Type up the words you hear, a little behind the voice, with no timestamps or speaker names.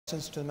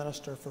questions to the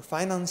Minister for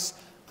Finance,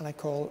 and I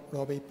call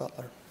Robbie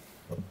Butler.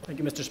 Thank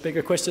you, Mr.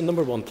 Speaker. Question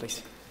number 1,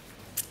 please.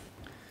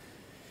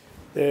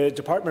 The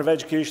Department of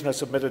Education has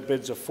submitted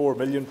bids of £4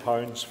 million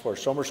for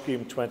Summer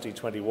Scheme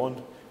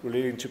 2021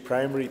 relating to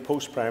primary,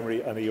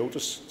 post-primary and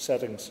EOTIS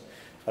settings,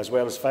 as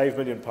well as £5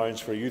 million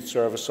for Youth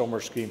Service Summer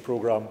Scheme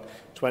Programme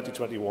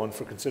 2021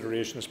 for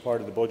consideration as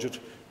part of the budget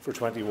for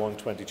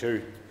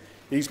 21-22.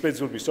 These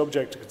bids will be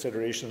subject to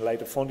consideration in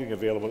light of funding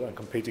available and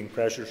competing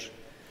pressures.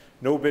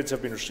 No bids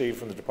have been received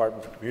from the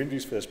Department for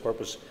Communities for this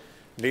purpose.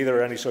 Neither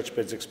are any such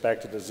bids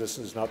expected, as this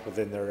is not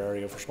within their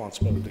area of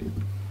responsibility.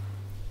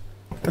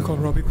 I call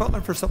Robbie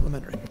Butler for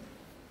supplementary.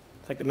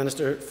 Thank the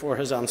Minister for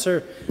his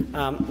answer.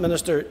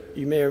 Minister,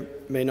 you may or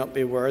may not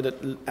be aware that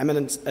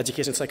eminent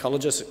education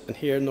psychologists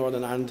here in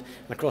Northern Ireland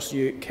and across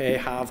the UK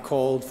have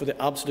called for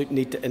the absolute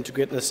need to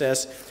integrate and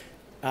assess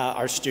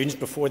our students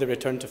before they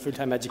return to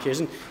full-time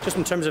education. Just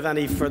in terms of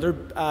any further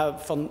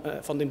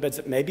funding bids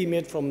that may be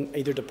made from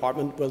either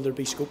department, will there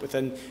be scope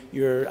within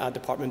your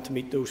department to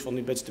meet those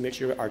funding bids to make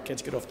sure our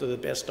kids get off to the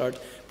best start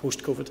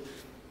post-COVID?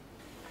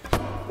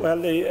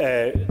 Well,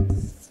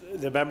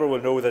 the member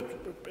will know that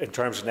in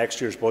terms of next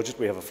year's budget,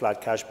 we have a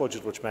flat cash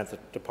budget, which meant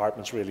that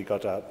departments really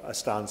got a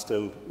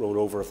standstill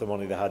rollover of the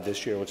money they had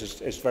this year, which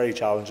is very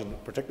challenging,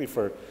 particularly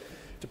for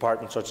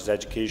departments such as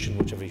education,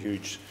 which have a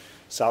huge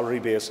salary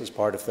base as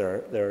part of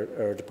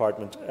their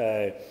department.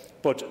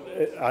 But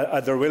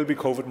there will be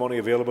COVID money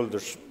available.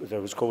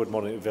 There was COVID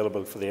money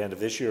available for the end of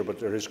this year, but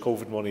there is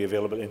COVID money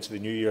available into the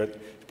new year. The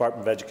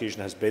Department of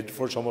Education has bid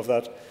for some of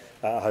that,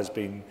 has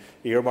been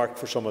earmarked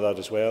for some of that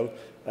as well.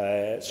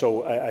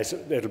 So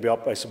it will be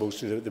up, I suppose,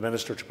 to the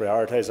Minister to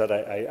prioritise that.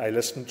 I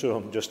listened to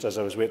him just as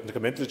I was waiting to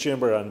come into the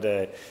chamber, and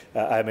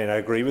I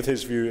agree with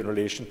his view in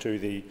relation to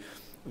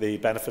the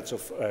benefits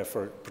of,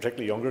 for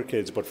particularly younger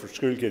kids, but for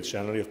school kids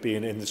generally, of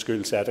being in the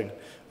school setting,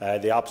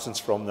 the absence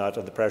from that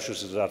and the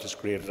pressures that has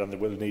created, and there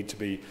will need to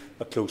be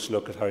a close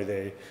look at how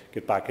they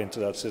get back into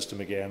that system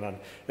again. And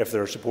if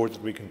there is support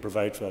that we can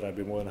provide for that, I'd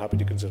be more than happy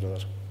to consider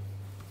that.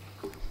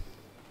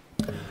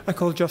 I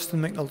call Justin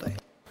McNulty.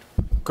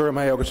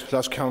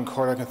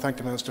 I can thank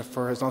the Minister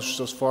for his answers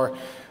thus far.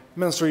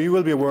 Minister, you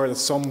will be aware that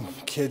some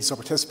kids are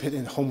participating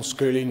in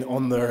homeschooling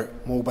on their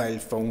mobile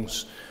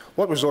phones.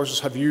 What resources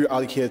have you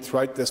allocated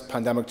throughout this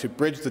pandemic to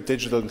bridge the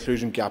digital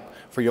inclusion gap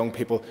for young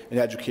people in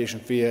education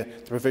via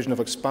the provision of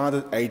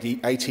expanded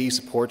IT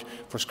support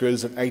for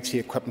schools and IT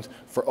equipment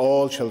for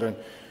all children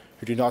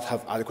who do not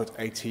have adequate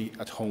IT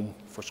at home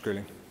for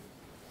schooling?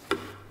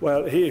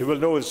 Well, he will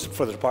know it's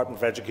for the Department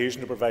of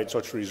Education to provide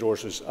such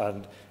resources,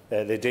 and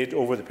they did,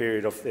 over the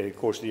period of the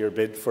course of the year,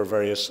 bid for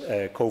various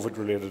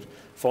COVID-related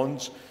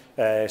funds,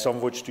 some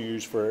of which to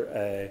use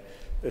for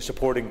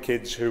supporting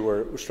kids who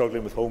were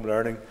struggling with home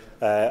learning.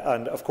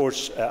 And of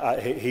course,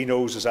 he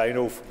knows, as I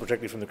know,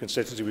 particularly from the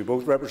constituency we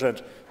both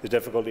represent, the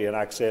difficulty in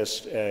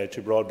access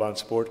to broadband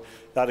support.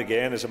 That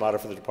again is a matter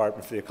for the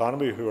Department for the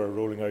Economy, who are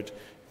rolling out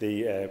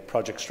the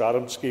Project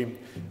Stratum scheme.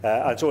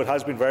 And so it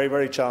has been very,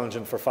 very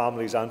challenging for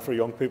families and for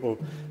young people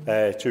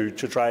to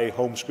try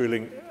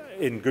homeschooling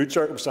in good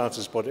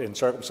circumstances, but in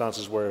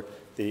circumstances where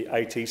the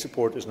IT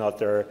support is not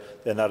there,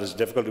 then that is a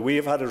difficulty. We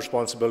have had a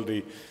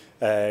responsibility,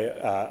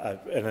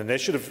 an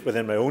initiative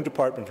within my own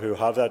department who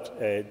have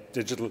that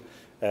digital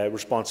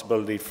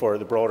responsibility for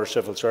the broader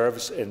civil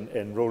service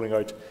in rolling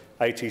out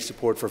IT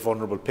support for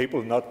vulnerable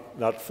people,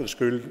 not for the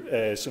school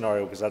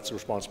scenario, because that's the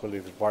responsibility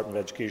of the Department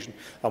of Education.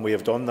 And we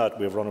have done that.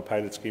 We have run a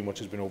pilot scheme which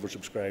has been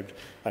oversubscribed.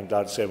 I'm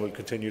glad to say we'll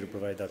continue to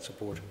provide that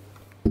support.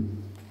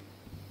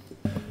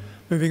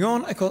 Moving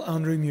on, I call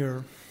Andrew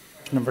Muir.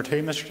 Number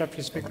 2, Mr.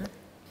 Deputy Speaker.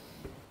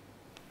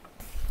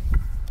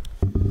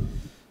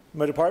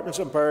 My department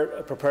has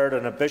prepared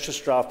an ambitious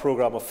draft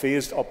programme of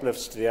phased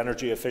uplifts to the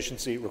energy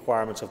efficiency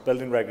requirements of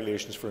building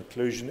regulations for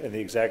inclusion in the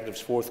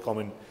Executive's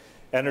forthcoming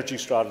Energy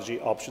Strategy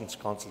Options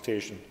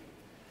consultation.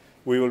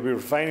 We will be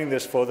refining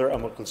this further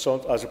and will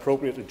consult as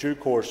appropriate in due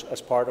course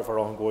as part of our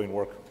ongoing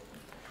work.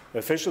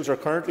 Officials are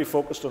currently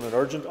focused on an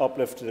urgent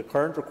uplift to the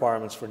current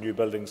requirements for new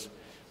buildings,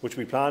 which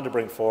we plan to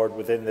bring forward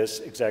within this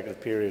Executive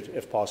period,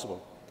 if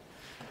possible.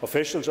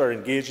 Officials are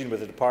engaging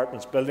with the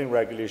Department's Building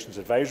Regulations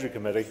Advisory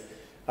Committee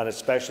and its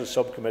special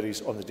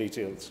subcommittees on the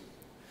details.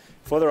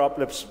 Further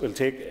uplifts will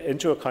take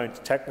into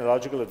account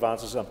technological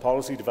advances and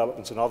policy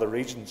developments in other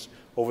regions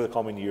over the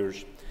coming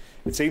years.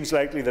 It seems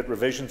likely that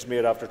revisions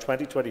made after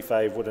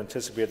 2025 would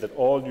anticipate that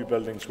all new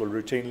buildings will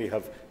routinely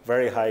have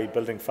very high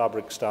building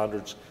fabric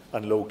standards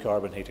and low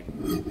carbon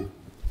heating.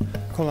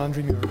 Call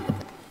Andrew Muir.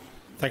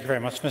 Thank you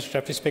very much, Mr.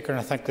 Deputy Speaker, and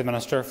I thank the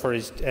Minister for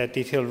his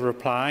detailed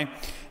reply.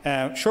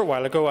 A short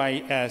while ago,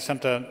 I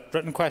sent a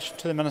written question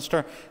to the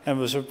Minister, and it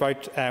was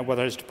about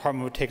whether his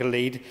department would take a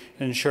lead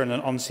in ensuring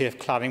that unsafe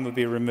cladding would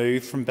be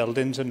removed from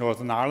buildings in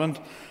Northern Ireland.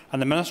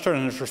 And the Minister,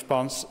 in his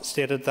response,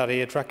 stated that he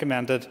had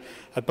recommended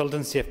a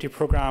building safety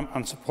programme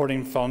and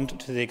supporting fund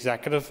to the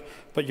Executive,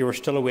 but you were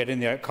still awaiting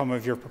the outcome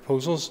of your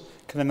proposals.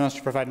 Can the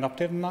Minister provide an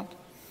update on that?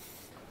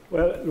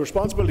 Well, the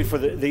responsibility for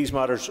these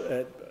matters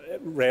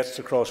rests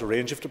across a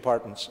range of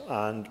departments,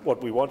 and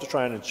what we want to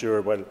try and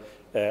ensure, well,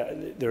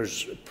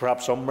 there's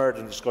perhaps some merit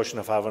in discussion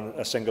of having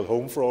a single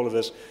home for all of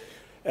this.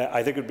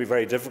 I think it would be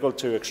very difficult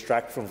to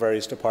extract from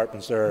various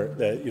departments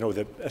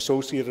the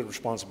associated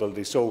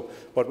responsibilities. So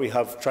what we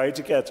have tried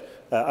to get,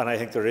 and I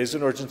think there is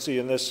an urgency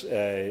in this,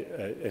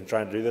 in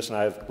trying to do this, and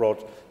I have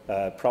brought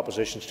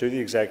propositions to the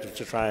Executive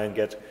to try and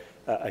get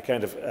a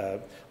kind of,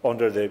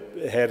 under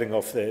the heading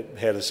of the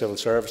Head of Civil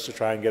Service, to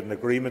try and get an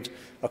agreement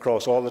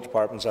across all the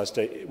departments as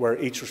to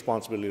where each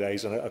responsibility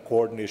lies and a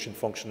coordination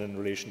function in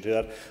relation to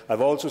that.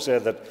 I've also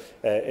said that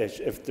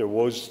if there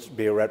was to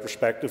be a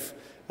retrospective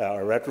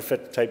or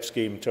retrofit type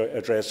scheme to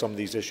address some of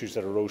these issues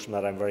that arose from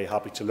that, I'm very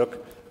happy to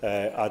look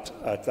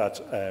at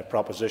that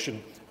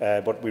proposition.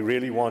 But we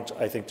really want,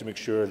 I think, to make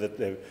sure that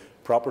the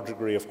proper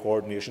degree of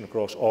coordination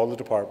across all the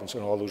departments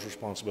and all those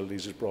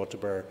responsibilities is brought to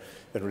bear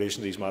in relation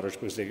to these matters,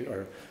 because they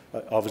are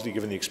obviously,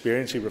 given the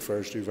experience he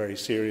refers to, very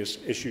serious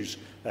issues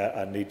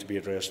and need to be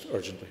addressed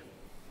urgently.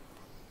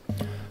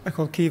 I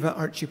call Kiva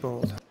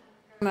Archibald.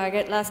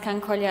 Margaret, last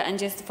can call you, and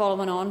just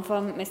following on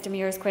from Mr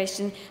Muir's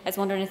question, I was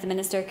wondering if the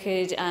Minister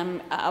could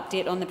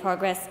update on the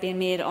progress being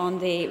made on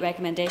the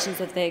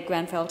recommendations of the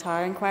Grenfell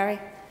Tower inquiry.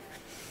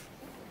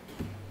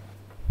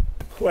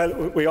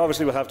 Well, we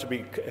obviously will have to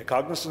be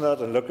cognizant of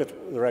that and look at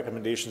the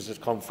recommendations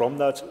that come from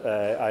that.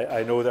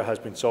 I know there has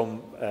been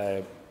some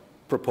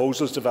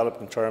proposals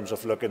developed in terms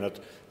of looking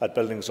at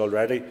buildings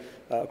already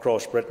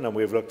across Britain, and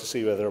we've looked to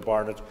see whether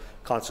Barnett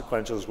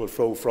consequentials will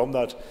flow from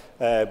that.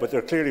 But there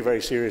are clearly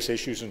very serious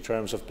issues in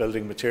terms of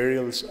building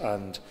materials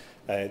and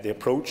the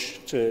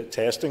approach to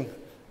testing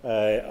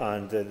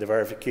and the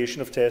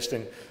verification of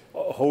testing,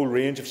 a whole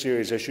range of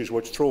serious issues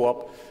which throw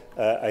up,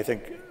 I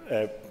think,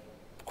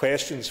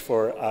 questions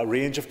for a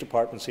range of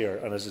departments here.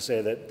 And as I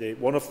say, that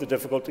one of the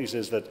difficulties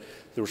is that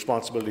the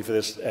responsibility for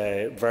this,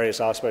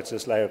 various aspects of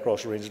this, lie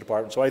across a range of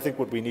departments. So I think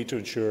what we need to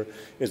ensure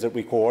is that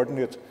we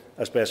coordinate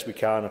as best we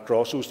can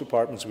across those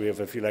departments. We have,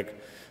 if you like,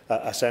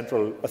 a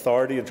central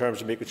authority in terms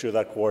of making sure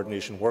that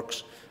coordination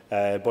works,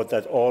 but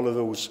that all of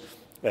those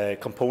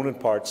component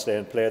parts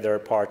then play their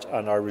part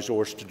and are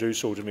resourced to do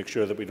so, to make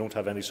sure that we don't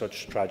have any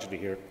such tragedy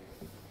here.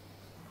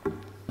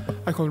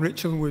 I call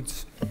Rachel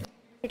Woods.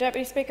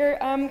 Deputy Speaker,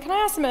 can I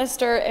ask the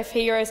Minister if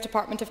he or his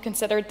department have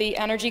considered the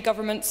Energy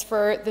Governments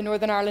for the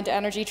Northern Ireland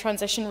Energy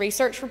Transition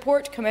Research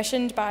Report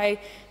commissioned by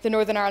the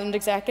Northern Ireland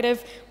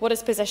Executive, what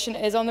his position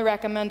is on the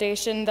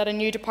recommendation that a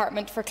new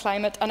Department for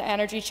Climate and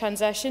Energy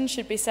Transition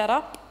should be set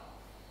up?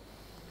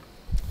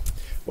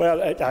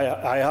 Well,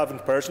 I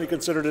haven't personally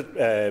considered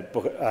it,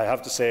 but I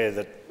have to say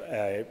that,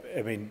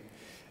 I mean,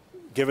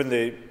 given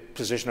the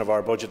position of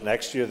our budget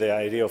next year, the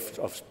idea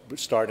of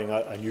starting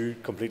a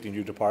completely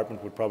new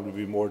department would probably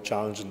be more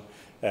challenging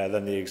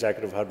than the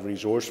Executive had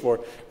resource for.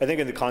 I think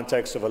in the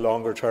context of a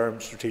longer-term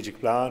strategic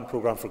plan,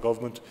 programme for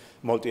government,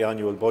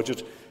 multi-annual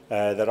budget,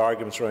 that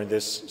arguments around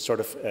this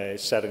sort of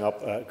setting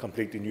up a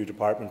completely new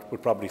department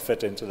would probably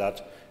fit into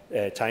that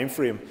time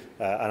frame,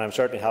 and I'm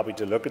certainly happy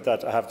to look at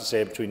that. I have to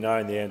say, between now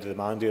and the end of the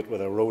mandate,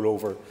 with a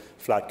rollover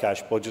flat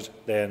cash budget,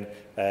 then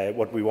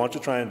what we want to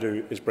try and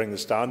do is bring the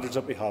standards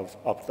that we have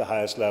up to the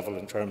highest level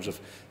in terms of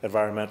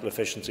environmental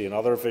efficiency and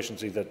other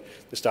efficiency, that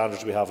the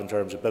standards we have in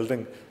terms of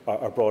building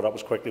are brought up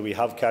as quickly. We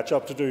have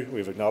catch-up to do,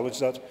 we've acknowledged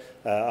that,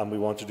 and we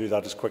want to do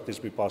that as quickly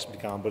as we possibly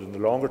can. But in the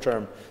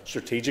longer-term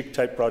strategic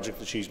type project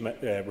that she's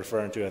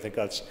referring to, I think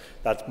that's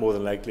more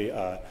than likely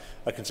a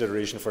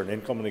consideration for an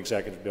incoming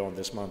Executive beyond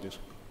this mandate.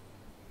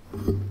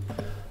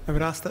 I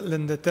would ask that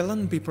Linda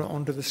Dillon be brought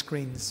onto the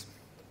screens.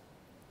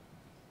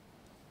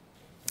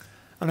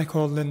 And I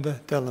call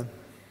Linda Dillon.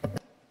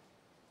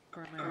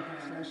 Question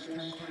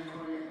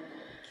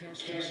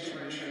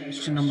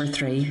number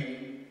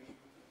 3.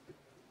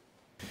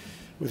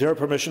 With your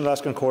permission,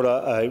 Lascan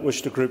Corda, I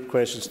wish to group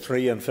questions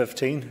 3 and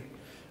 15.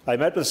 I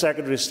met with the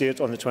Secretary of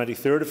State on the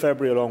 23rd of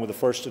February, along with the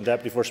First and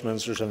Deputy First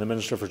Ministers and the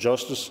Minister for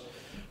Justice,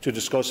 to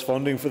discuss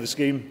funding for the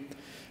scheme.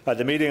 At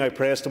the meeting, I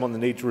pressed him on the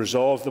need to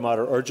resolve the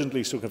matter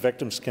urgently so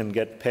victims can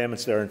get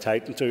payments they are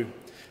entitled to.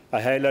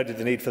 I highlighted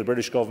the need for the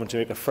British Government to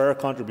make a fair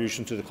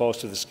contribution to the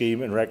cost of the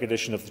scheme in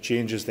recognition of the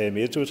changes they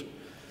made to it.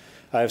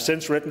 I have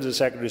since written to the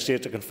Secretary of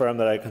State to confirm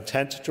that I am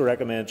content to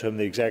recommend to him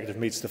the Executive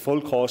meets the full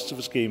costs of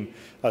the scheme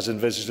as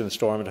envisaged in the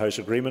Stormont House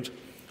Agreement,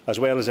 as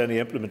well as any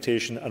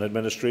implementation and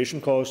administration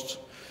costs.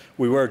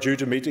 We were due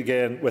to meet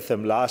again with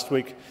him last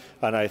week,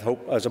 and I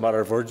hope, as a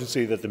matter of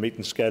urgency, that the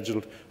meeting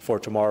scheduled for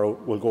tomorrow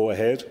will go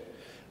ahead.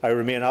 I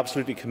remain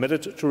absolutely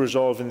committed to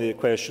resolving the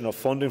question of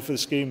funding for the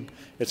scheme.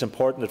 It is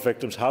important that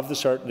victims have the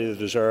certainty they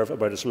deserve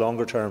about its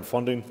longer-term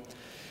funding.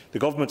 The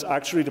Government's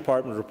Actuary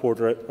Department report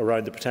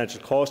around the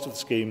potential cost of the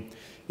scheme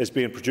is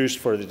being produced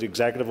for the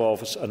Executive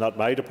Office and not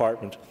my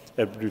department.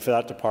 It would be for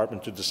that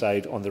department to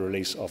decide on the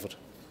release of it.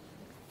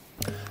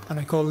 And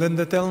I call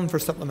Linda Dillon for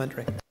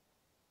supplementary.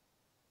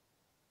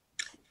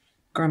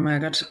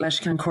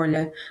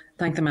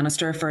 Thank the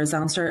Minister for his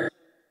answer.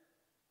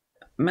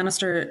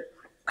 Minister,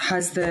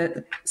 has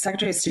the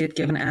Secretary of State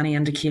given any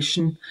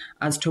indication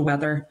as to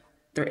whether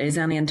there is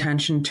any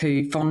intention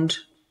to fund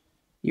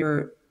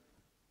your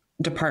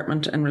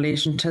department in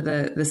relation to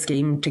the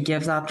scheme to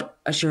give that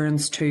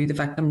assurance to the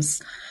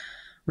victims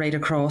right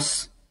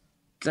across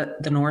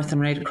the north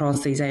and right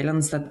across these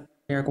islands that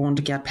they're going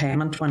to get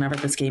payment whenever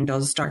the scheme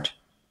does start?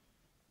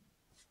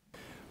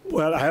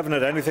 Well, I haven't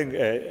had anything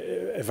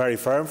very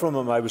firm from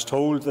him. I was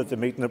told that the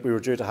meeting that we were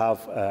due to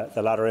have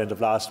the latter end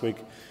of last week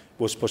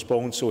was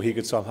postponed so he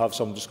could have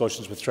some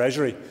discussions with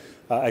Treasury.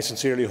 I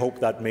sincerely hope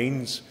that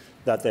means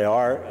that they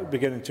are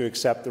beginning to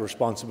accept the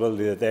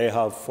responsibility that they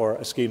have for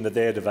a scheme that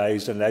they had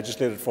devised and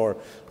legislated for,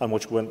 and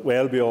which went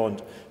well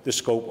beyond the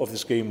scope of the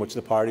scheme which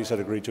the parties had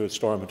agreed to at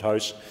Stormont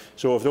House.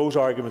 So if those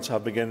arguments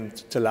have begun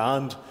to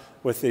land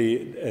with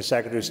the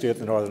Secretary of State in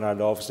the Northern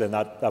Ireland office, then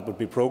that would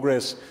be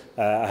progress.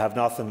 I have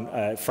nothing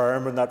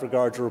firm in that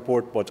regard to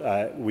report,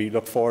 but we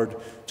look forward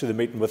to the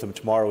meeting with him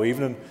tomorrow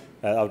evening.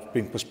 It's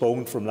been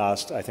postponed from I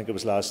think it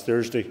was last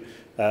Thursday,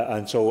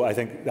 and so I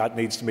think that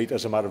needs to meet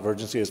as a matter of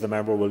urgency. As the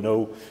member will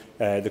know,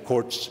 the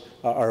courts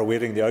are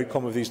awaiting the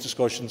outcome of these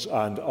discussions,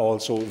 and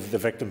also the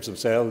victims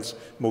themselves,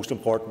 most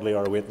importantly,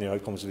 are awaiting the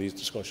outcomes of these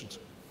discussions.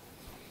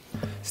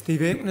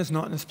 Steve Aiken is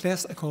not in his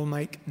place. I call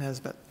Mike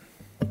Nesbitt.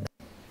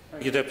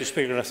 Thank you, Deputy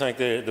Speaker, and I thank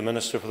the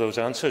Minister for those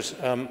answers.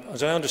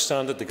 As I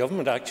understand it, the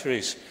Government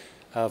actuaries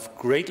have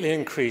greatly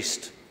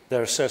increased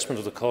their assessment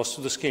of the cost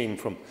of the scheme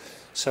from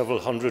several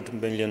hundred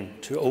million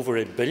to over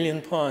 £1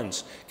 billion.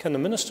 Can the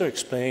Minister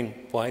explain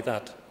why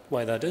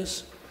that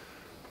is?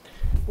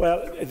 Well,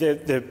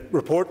 the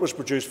report was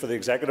produced for the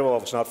Executive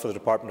Office, not for the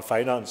Department of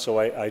Finance, so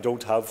I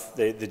don't have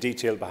the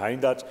detail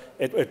behind that.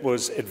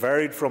 It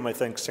varied from, I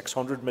think,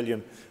 600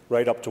 million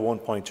right up to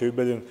 1.2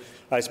 billion.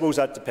 I suppose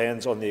that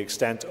depends on the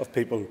extent of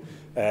people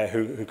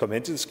who come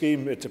into the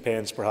scheme. It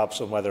depends perhaps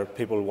on whether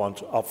people want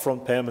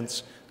upfront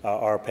payments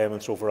or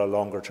payments over a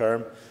longer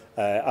term.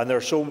 And there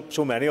are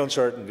so many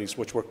uncertainties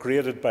which were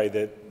created by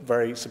the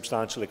very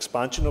substantial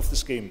expansion of the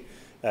scheme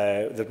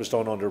that was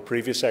done under a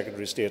previous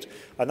Secretary of State,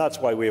 and that's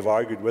why we have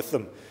argued with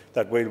them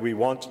that while we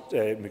want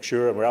to make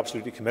sure, and we're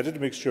absolutely committed to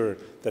make sure,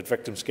 that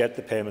victims get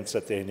the payments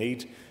that they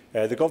need,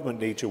 the government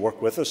need to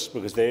work with us,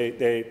 because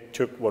they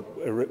took what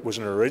was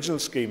an original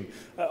scheme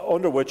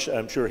under which,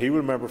 I'm sure he will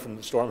remember from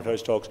the Stormont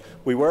House talks,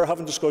 we were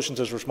having discussions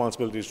as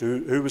responsibilities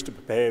who was to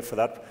pay for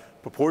that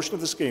proportion of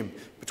the scheme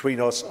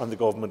between us and the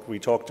government. We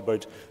talked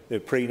about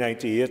the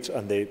pre-98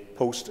 and the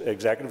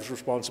post-executive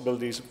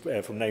responsibilities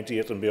from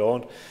 98 and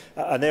beyond,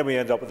 and then we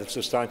end up with a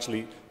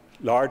substantially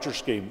larger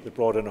scheme that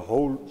brought in a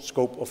whole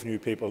scope of new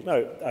people.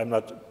 Now, I'm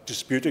not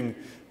disputing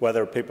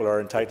whether people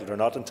are entitled or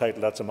not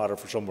entitled, that's a matter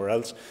for somewhere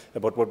else,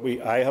 but what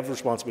I have a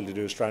responsibility to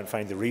do is try and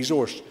find the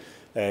resource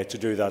to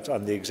do that,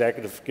 and the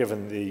Executive,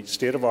 given the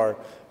state of our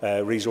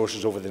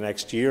resources over the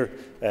next year,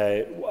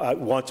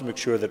 want to make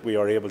sure that we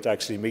are able to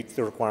actually meet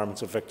the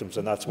requirements of victims,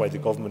 and that's why the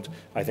Government,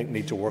 I think,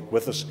 need to work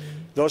with us.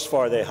 Thus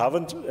far they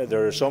haven't.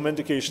 There are some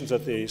indications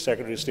that the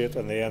Secretary of State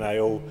and the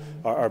NIO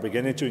are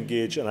beginning to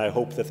engage, and I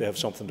hope that they have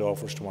something to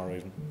offer us tomorrow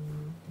evening.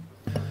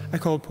 I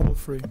call Paul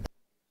Free.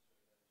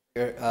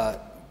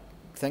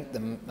 Thank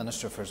the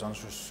Minister for his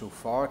answers so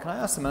far. Can I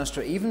ask the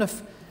Minister, even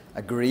if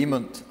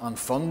agreement on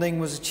funding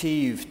was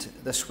achieved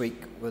this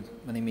week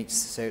when he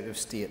meets the Secretary of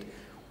State,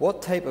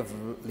 what type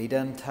of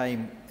lead-in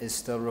time is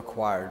still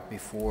required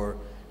before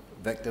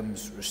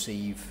victims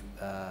receive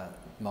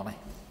money?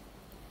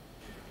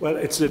 Well,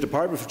 it's the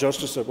Department for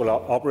Justice that will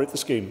operate the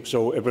scheme,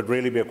 so it would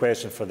really be a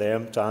question for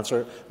them to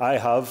answer. I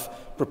have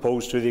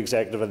proposed to the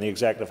Executive, and the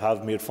Executive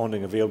have made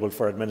funding available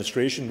for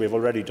administration. We've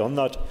already done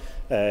that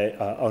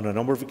on a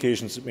number of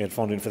occasions, made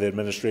funding for the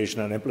administration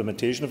and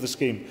implementation of the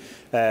scheme.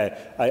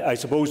 I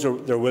suppose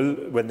there will,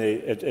 when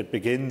it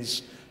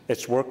begins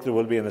its work, there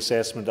will be an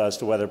assessment as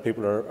to whether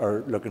people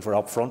are looking for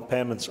upfront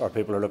payments or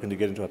people are looking to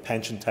get into a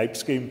pension-type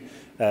scheme.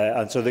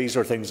 And so these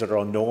are things that are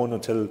unknown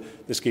until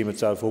the scheme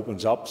itself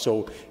opens up.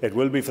 So it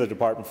will be for the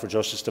Department for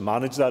Justice to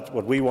manage that.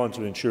 What we want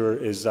to ensure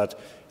is that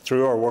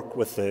through our work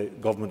with the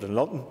Government in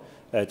London,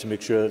 to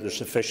make sure that there's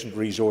sufficient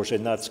resource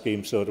in that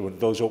scheme so that when it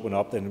does open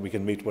up, then we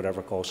can meet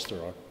whatever costs there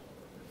are.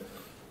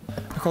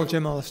 I call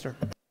Jim Allister.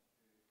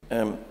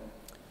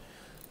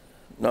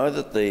 Now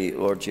that the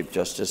Lord Chief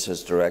Justice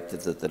has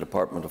directed that the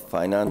Department of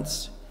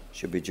Finance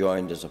should be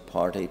joined as a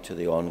party to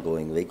the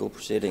ongoing legal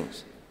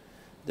proceedings,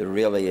 there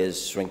really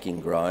is shrinking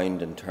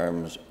ground in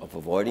terms of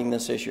avoiding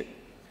this issue.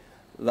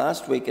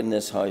 Last week in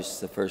this House,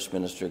 the First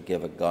Minister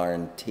gave a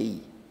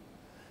guarantee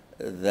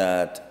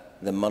that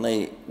the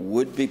money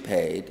would be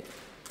paid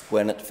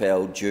when it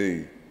fell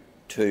due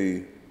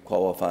to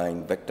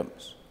qualifying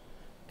victims.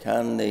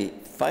 Can the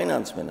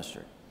Finance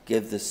Minister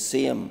give the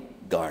same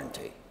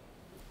guarantee?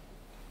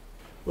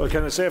 Well,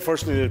 can I say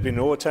firstly there has been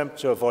no attempt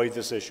to avoid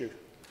this issue.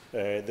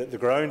 The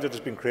ground that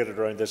has been created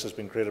around this has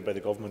been created by the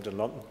Government in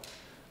London.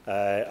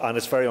 And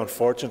it's very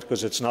unfortunate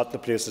because it's not the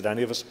place that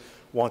any of us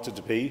wanted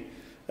to be.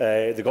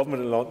 The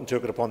Government in London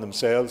took it upon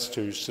themselves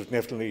to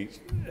significantly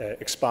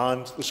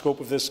expand the scope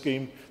of this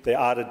scheme. They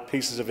added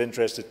pieces of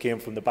interest that came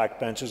from the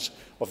backbenches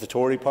of the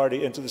Tory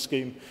party into the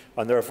scheme,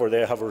 and therefore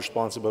they have a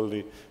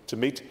responsibility to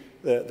meet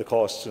the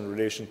costs in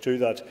relation to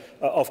that.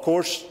 Of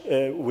course,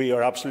 we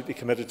are absolutely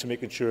committed to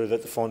making sure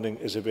that the funding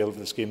is available for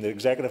the scheme. The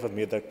Executive have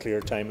made that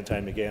clear time and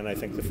time again. I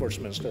think the First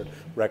Minister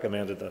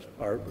recommended that,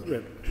 or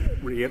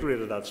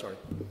reiterated that. Sorry.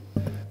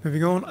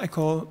 Moving on, I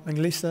call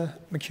Lisa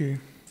McHugh.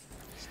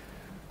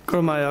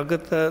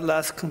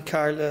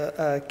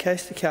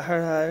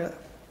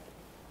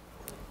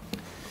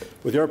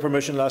 With your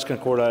permission, Laskin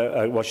Corda,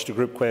 I wish to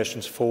group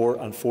questions 4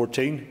 and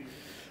 14.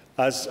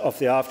 As of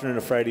the afternoon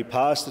of Friday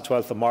past, the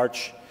 12th of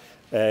March,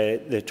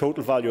 the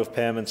total value of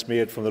payments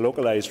made from the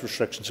localised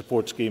restriction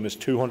support scheme is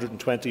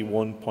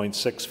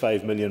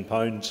 £221.65 million.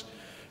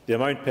 The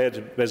amount paid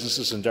to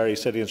businesses in Derry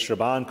City and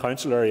Strabane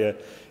council area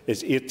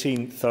is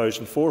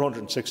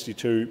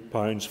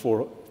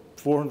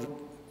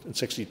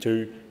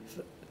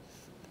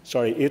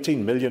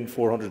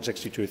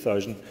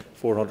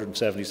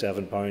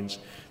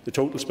The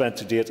total spent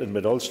to date in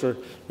Mid-Ulster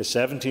is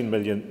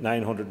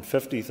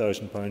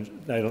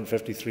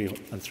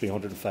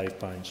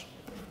 £17,953,305.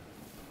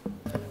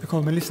 I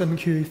call Melissa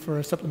McHugh for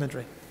a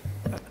supplementary.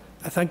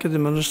 I thank you. The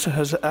Minister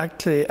has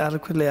actually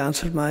adequately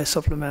answered my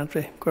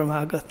supplementary.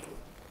 I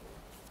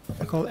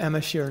call Emma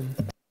Sheeran.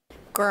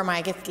 And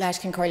I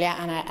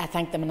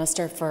thank the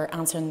Minister for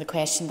answering the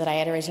question that I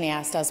had originally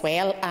asked as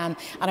well. And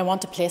I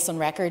want to place on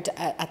record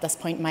at this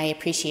point my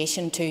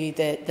appreciation to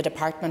the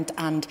Department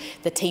and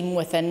the team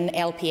within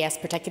LPS,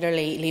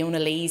 particularly Leona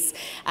Lees,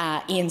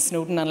 Ian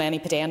Snowden and Lenny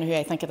Paden, who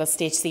I think at this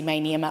stage see my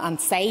name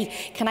and say,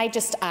 can I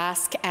just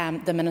ask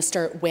the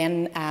Minister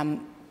when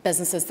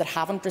businesses that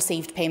haven't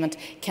received payment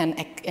can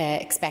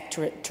expect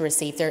to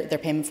receive their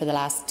payment for the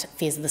last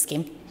phase of the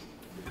scheme?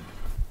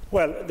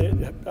 Well,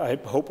 I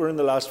hope we're in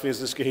the last phase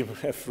of the scheme.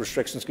 If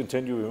restrictions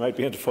continue, we might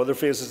be into further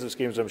phases of the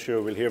schemes. I'm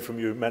sure we'll hear from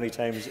you many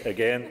times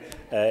again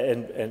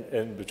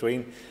in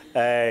between.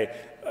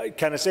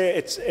 Can I say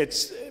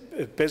it's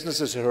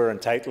businesses who are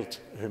entitled,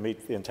 who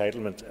meet the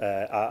entitlement,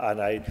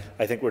 and I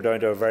think we're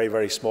down to a very,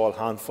 very small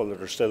handful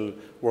that are still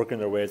working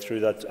their way through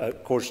that.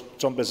 Of course,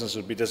 some businesses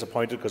will be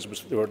disappointed because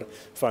they were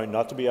found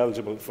not to be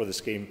eligible for the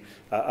scheme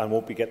and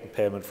won't be getting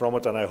payment from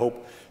it, and I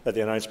hope that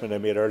the announcement I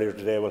made earlier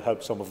today will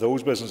help some of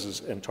those businesses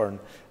in turn.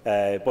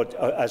 But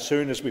as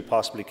soon as we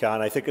possibly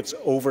can, I think it's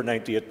over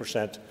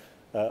 98%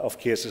 of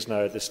cases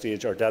now at this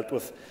stage are dealt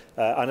with.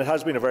 And it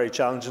has been a very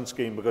challenging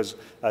scheme because,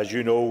 as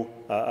you know,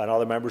 and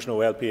other members know,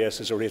 LPS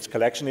is a rates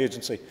collection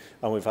agency,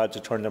 and we've had to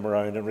turn them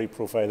around and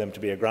reprofile them to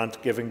be a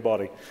grant-giving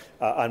body.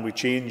 And we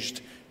changed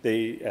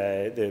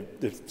the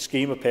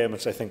scheme of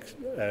payments, I think,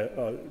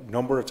 a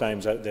number of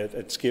times. It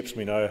escapes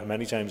me now how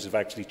many times they've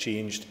actually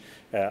changed,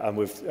 and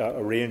with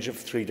a range of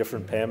 3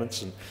 different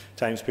payments, and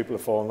times people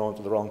have fallen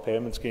onto the wrong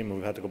payment scheme, and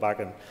we've had to go back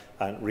and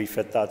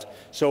refit that.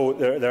 So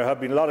there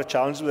have been a lot of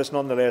challenges with this.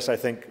 Nonetheless, I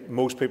think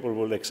most people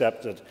will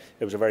accept that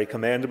it was a very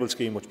commendable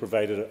scheme which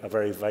provided a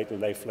very vital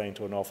lifeline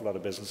to an awful lot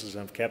of businesses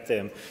and have kept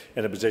them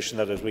in a position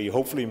that, as we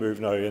hopefully move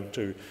now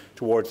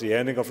towards the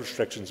ending of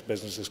restrictions,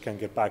 businesses can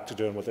get back to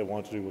doing what they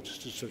want to do, which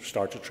is to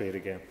start to trade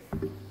again.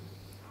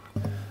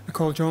 I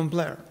call John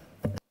Blair.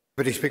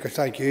 Deputy Speaker,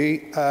 thank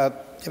you.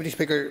 Deputy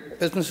Speaker,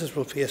 businesses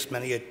will face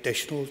many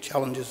additional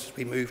challenges as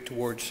we move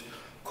towards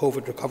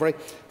COVID recovery.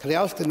 Can I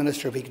ask the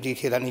Minister if he can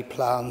detail any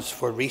plans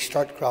for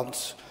restart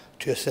grants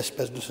to assist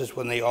businesses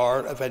when they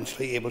are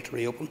eventually able to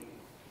reopen?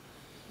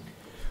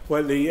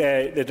 Well,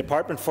 the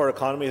Department for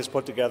Economy has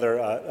put together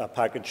a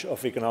package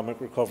of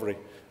economic recovery.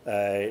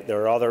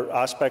 There are other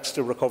aspects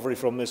to recovery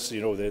from this,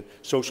 the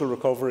social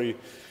recovery,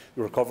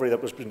 the recovery that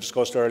was being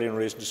discussed earlier in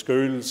relation to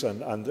schools,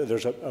 and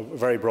there's a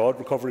very broad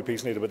recovery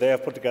piece needed. But they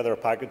have put together a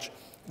package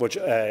which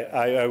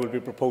I will be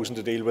proposing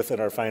to deal with in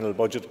our final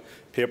budget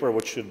paper,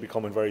 which should be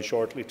coming very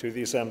shortly to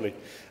the Assembly.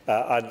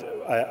 And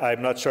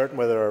I'm not certain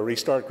whether there are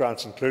restart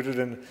grants included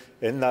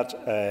in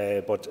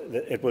that, but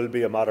it will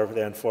be a matter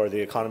then for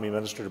the Economy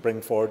Minister to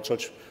bring forward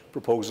such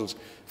proposals.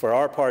 For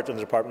our part in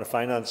the Department of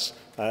Finance,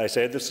 I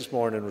said this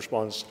morning in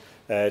response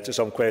to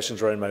some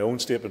questions around my own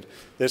statement,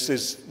 this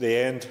is the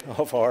end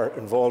of our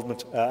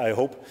involvement. I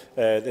hope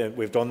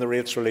we've done the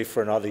rates relief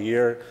for another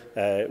year.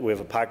 We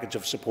have a package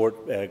of support,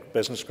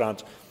 business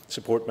grant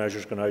support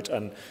measures going out,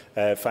 and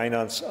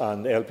Finance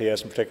and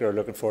LPS in particular are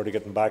looking forward to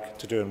getting back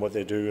to doing what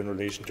they do in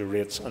relation to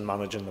rates and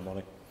managing the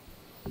money.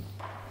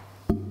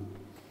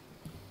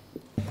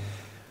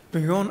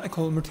 Moving on, I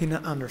call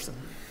Martina Anderson.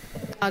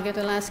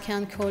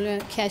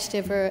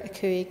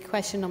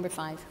 Question number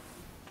 5.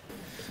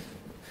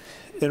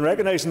 In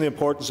recognising the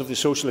importance of the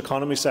social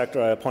economy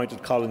sector, I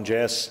appointed Colin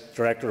Jess,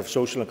 Director of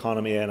Social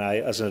Economy NI,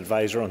 as an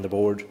advisor on the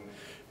board.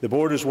 The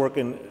board is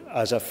working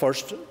as a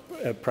first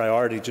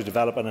priority to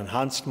develop an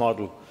enhanced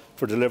model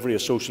for delivery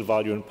of social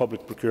value in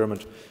public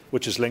procurement,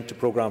 which is linked to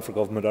programme for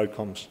government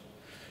outcomes.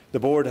 The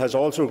board has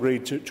also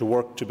agreed to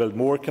work to build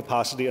more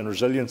capacity and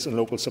resilience in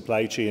local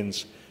supply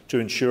chains to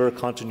ensure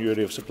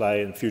continuity of supply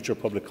in future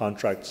public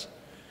contracts.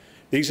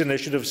 These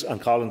initiatives and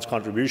Colin's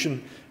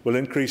contribution will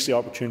increase the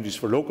opportunities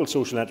for local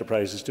social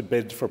enterprises to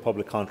bid for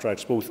public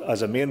contracts, both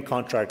as a main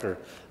contractor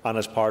and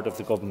as part of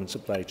the government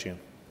supply chain.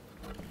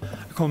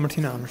 I call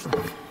Martina Anderson.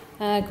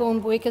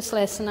 Going buíochas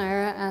leis an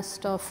aire as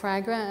do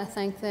Fragra, I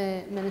thank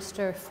the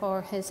Minister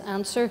for his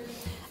answer.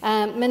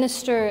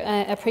 Minister,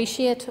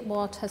 appreciate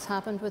what has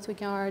happened with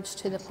regards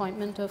to the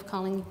appointment of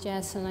Colin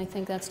Jess, and I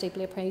think that's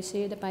deeply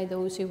appreciated by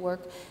those who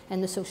work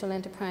in the social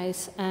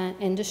enterprise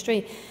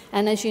industry.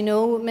 And as you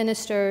know,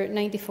 Minister,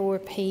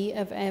 94p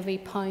of every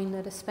pound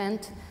that is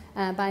spent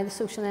by the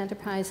social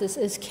enterprises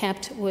is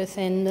kept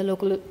within the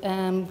local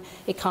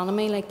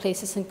economy, like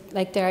places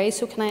like Derry.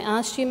 So can I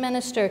ask you,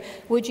 Minister,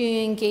 would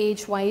you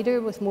engage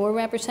wider with more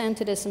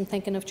representatives? I'm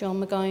thinking of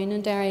John McGowan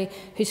in Derry,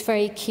 who's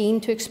very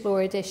keen to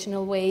explore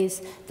additional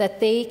ways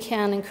that they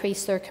can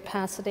increase their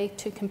capacity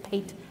to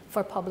compete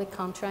for public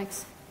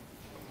contracts.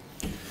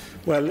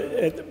 Well,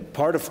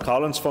 part of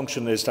Colin's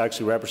function is to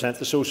actually represent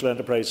the social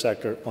enterprise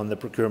sector on the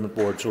procurement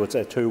board, so it's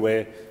a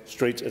two-way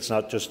street. It's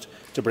not just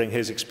to bring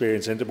his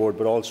experience into board,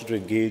 but also to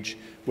engage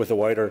with the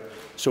wider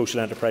social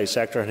enterprise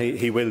sector, and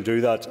he will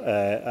do that,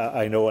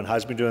 I know, and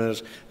has been doing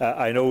it.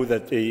 I know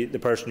that the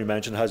person you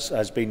mentioned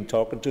has been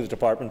talking to the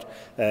department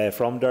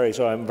from Derry,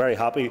 so I'm very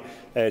happy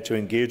to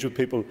engage with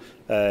people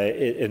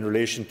in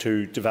relation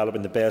to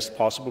developing the best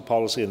possible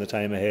policy in the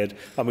time ahead.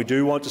 And we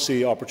do want to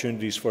see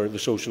opportunities for the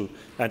social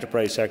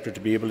enterprise sector to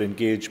be able to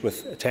engage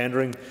with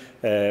tendering,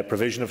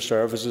 provision of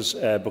services,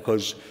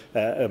 because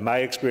my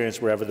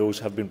experience, wherever those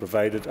have been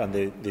provided, and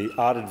the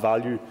added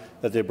value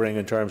that they bring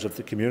in terms of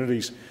the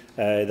communities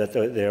that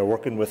they are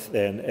working with,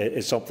 then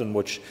is something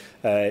which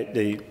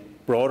the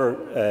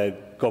broader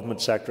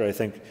government sector, I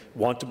think,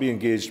 want to be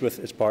engaged with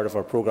as part of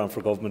our programme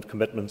for government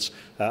commitments,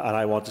 and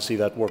I want to see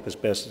that work as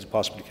best as it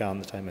possibly can in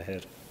the time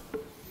ahead.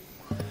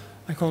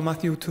 I call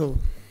Matthew Toole.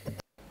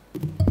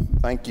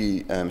 Thank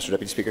you, Mr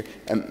Deputy Speaker.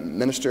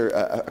 Minister,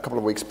 a couple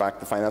of weeks back,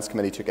 the Finance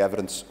Committee took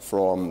evidence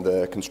from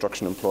the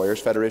Construction Employers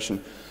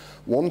Federation.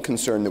 One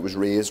concern that was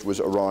raised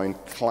was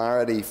around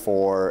clarity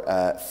for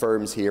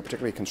firms here,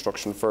 particularly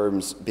construction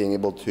firms, being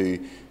able to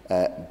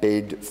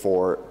bid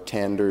for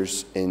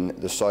tenders in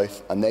the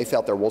south, and they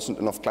felt there wasn't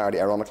enough clarity.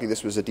 Ironically,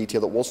 this was a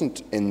detail that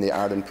wasn't in the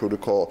Ireland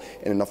Protocol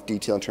in enough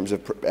detail in terms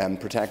of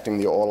protecting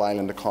the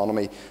all-island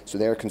economy, so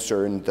they're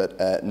concerned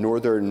that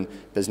northern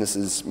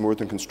businesses,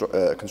 northern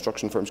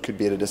construction firms could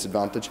be at a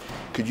disadvantage.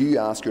 Could you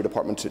ask your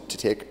department to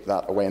take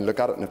that away and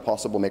look at it, and if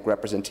possible make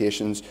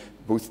representations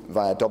both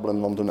via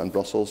Dublin, London and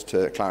Brussels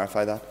to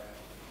clarify that?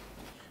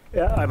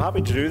 Yeah, I'm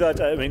happy to do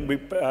that. I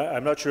mean,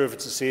 I'm not sure if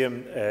it's the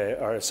same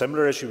or a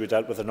similar issue we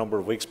dealt with a number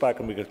of weeks back,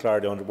 and we got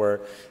clarity on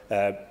where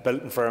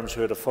building firms who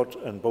had a foot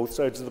on both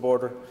sides of the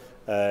border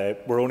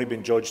were only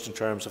being judged in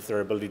terms of their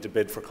ability to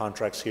bid for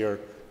contracts here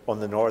on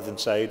the northern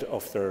side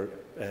of their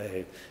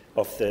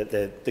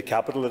the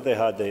capital that they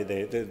had.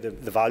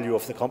 The value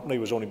of the company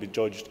was only being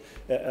judged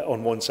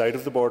on one side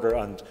of the border,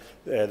 and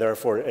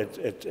therefore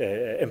it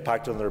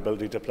impacted on their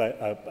ability to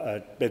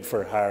bid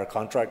for higher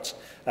contracts,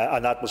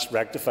 and that was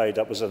rectified.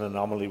 That was an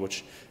anomaly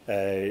which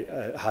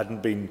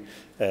hadn't been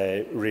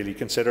really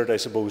considered, I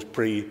suppose,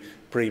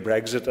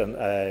 pre-Brexit, and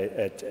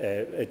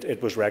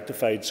it was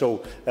rectified.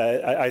 So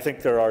I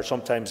think there are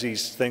sometimes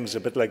these things, a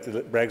bit like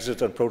the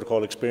Brexit and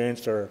protocol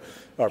experience, there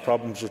are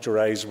problems which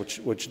arise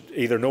which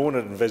either no one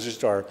had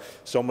envisaged or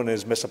someone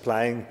is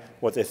misapplying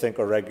what they think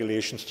are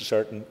regulations to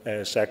certain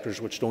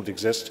sectors which don't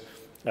exist.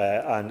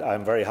 And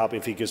I'm very happy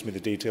if he gives me the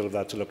detail of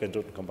that to look into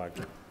it and come back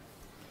to it.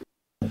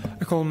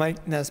 I call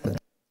Mike Nesbitt.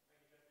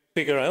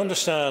 Speaker, I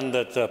understand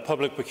that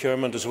public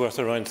procurement is worth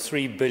around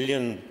 $3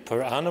 billion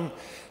per annum.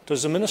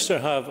 Does the Minister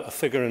have a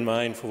figure in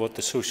mind for what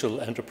the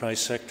social enterprise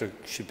sector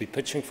should be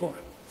pitching for?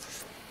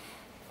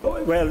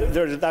 Well,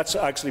 that's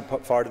actually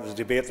part of the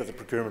debate that the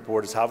Procurement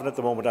Board is having at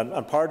the moment,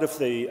 and part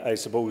of I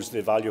suppose,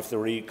 the value of the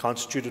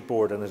reconstituted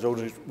board, and it's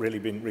only really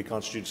been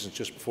reconstituted since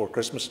just before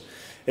Christmas,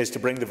 is to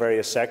bring the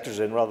various sectors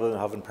in rather than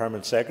having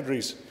permanent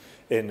secretaries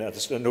in.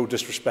 No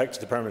disrespect to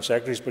the permanent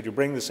secretaries, but you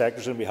bring the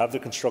sectors in. We have the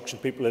construction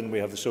people in, we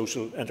have the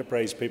social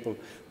enterprise people,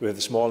 we have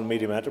the small and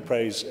medium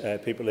enterprise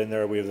people in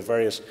there, we have the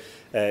various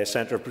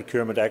Centre of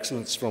Procurement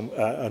Excellence from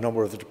a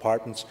number of the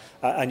departments,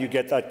 and you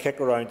get that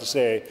kick around to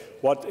say,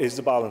 what is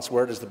the balance,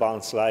 where does the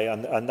balance lie,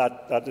 and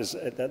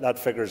that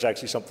figure is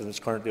actually something that's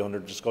currently under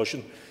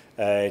discussion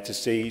to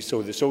see.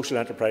 So the social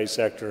enterprise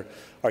sector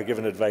are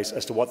given advice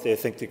as to what they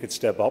think they could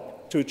step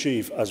up to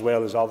achieve, as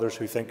well as others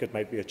who think it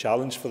might be a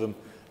challenge for them.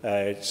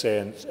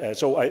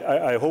 So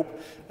I hope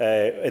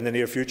in the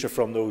near future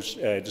from those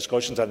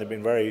discussions, and they've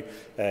been very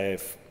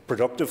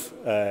productive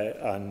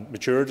and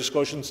mature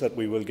discussions, that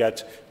we will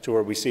get to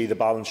where we see the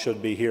balance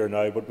should be here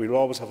now, but we'll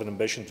always have an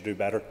ambition to do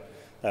better,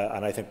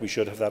 and I think we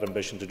should have that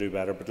ambition to do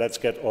better, but let's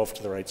get off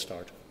to the right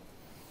start.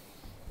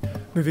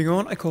 Moving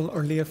on, I call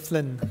Orlia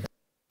Flynn.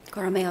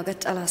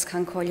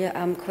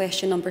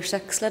 Question number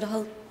 6,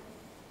 Liddell.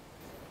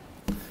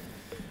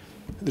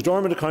 The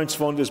Dormant Accounts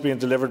Fund is being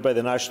delivered by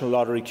the National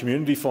Lottery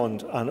Community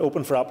Fund and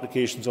open for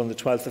applications on the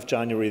 12th of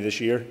January this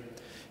year.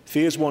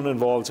 Phase 1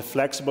 involves a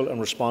flexible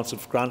and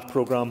responsive grant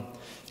programme.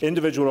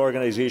 Individual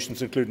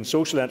organisations, including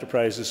social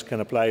enterprises, can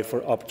apply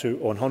for up to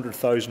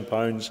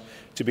 £100,000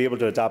 to be able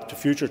to adapt to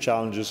future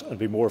challenges and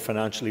be more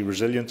financially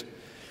resilient.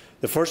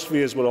 The first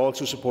phase will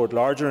also support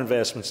larger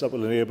investments that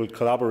will enable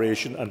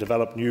collaboration and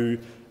develop new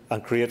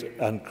and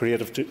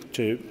creative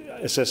to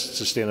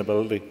assist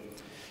sustainability.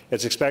 It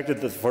is expected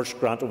that the first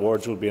grant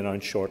awards will be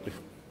announced shortly.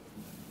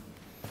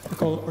 I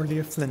call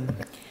Orlia Flynn.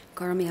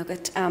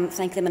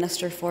 Thank the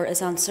Minister for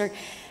his answer.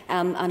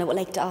 And I would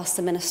like to ask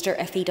the Minister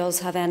if he does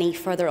have any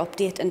further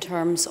update in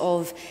terms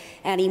of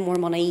any more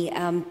money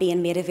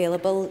being made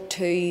available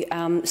to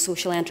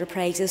social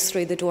enterprises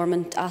through the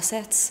dormant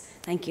assets.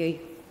 Thank you.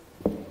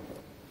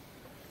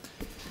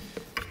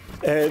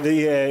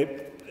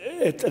 That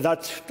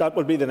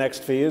will be the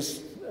next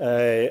phase,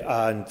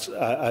 and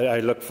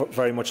I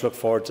very much look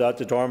forward to that.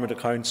 The dormant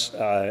accounts,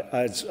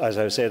 as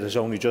I said, has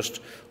only just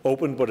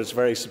opened, but it's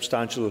very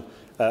substantial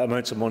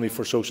amounts of money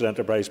for social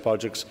enterprise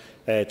projects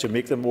to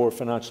make them more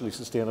financially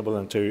sustainable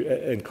and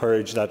to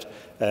encourage that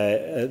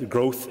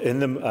growth in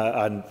them.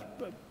 And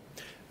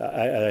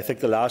I think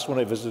the last one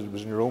I visited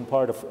was in your own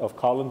part of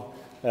Collin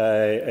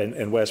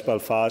in West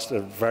Belfast,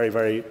 a very,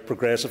 very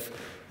progressive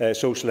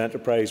social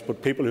enterprise,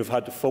 but people who've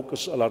had to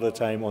focus a lot of the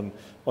time on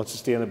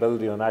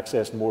sustainability, on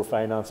accessing more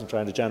finance and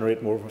trying to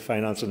generate more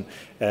finance. And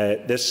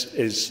this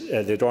is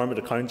the dormant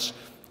accounts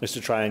is to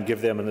try and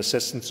give them an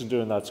assistance in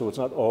doing that. So it's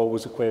not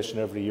always a question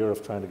every year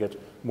of trying to get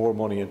more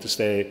money in to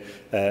stay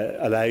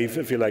alive,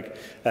 if you like.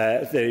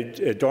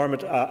 The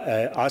dormant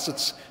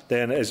assets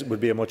then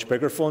would be a much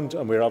bigger fund,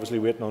 and we're obviously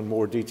waiting on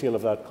more detail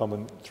of that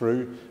coming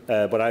through.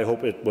 But I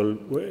hope it will,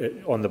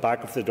 on the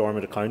back of the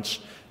dormant accounts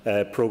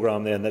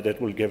programme, then that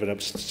it will give it a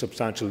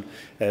substantial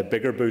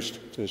bigger boost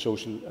to the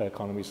social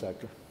economy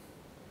sector.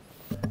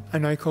 I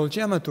now call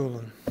Gemma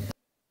Dillon.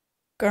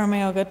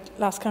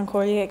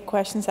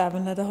 Question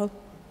 7, Liddell.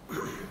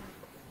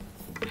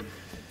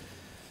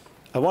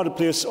 I want to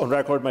place on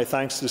record my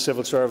thanks to the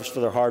civil service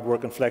for their hard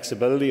work and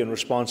flexibility in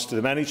response to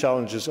the many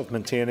challenges of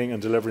maintaining and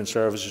delivering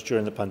services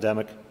during the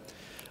pandemic.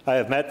 I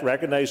have met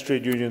recognised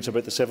trade unions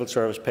about the civil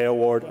service pay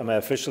award, and my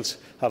officials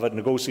have had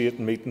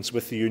negotiating meetings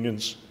with the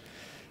unions.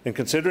 In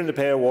considering the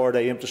pay award,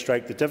 I aim to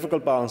strike the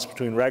difficult balance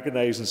between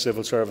recognising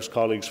civil service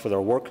colleagues for their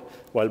work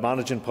while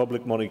managing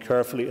public money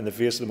carefully in the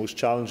face of the most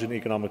challenging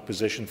economic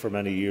position for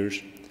many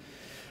years.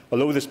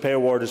 Although this pay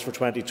award is for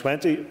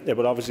 2020, it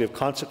will obviously have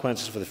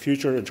consequences for the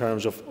future in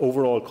terms of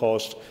overall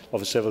cost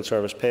of a civil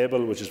service pay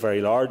bill, which is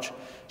very large,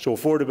 so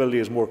affordability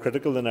is more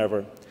critical than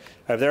ever.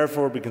 I have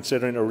therefore been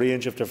considering a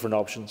range of different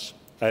options.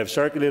 I have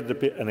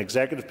circulated an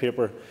executive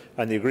paper,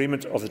 and the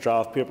agreement of the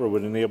draft paper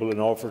would enable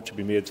an offer to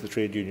be made to the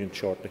trade union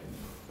shortly.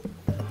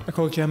 I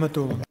call Gemma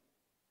Dillon.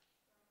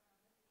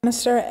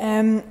 Minister,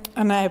 and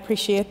I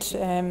appreciate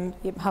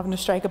having to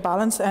strike a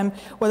balance.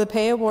 Will the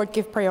pay award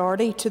give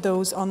priority to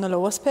those on the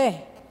lowest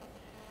pay?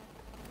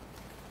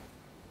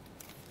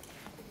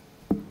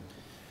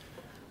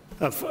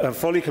 I'm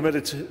fully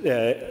committed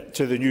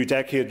to the new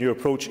decade, new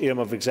approach aim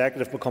of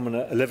executive becoming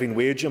a living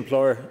wage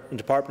employer, and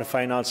Department of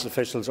Finance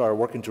officials are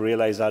working to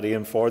realise that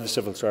aim for the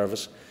civil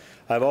service.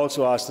 I have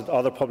also asked that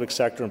other public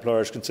sector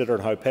employers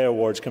consider how pay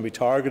awards can be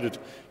targeted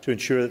to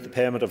ensure that the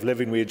payment of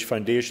living wage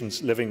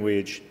foundations living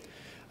wage.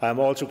 I am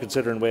also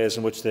considering ways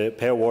in which the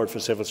pay award for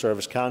civil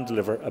service can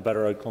deliver a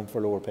better outcome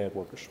for lower paid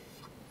workers.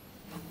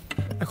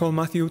 I call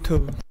Matthew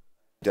Toole.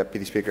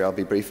 Deputy Speaker, I'll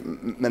be brief.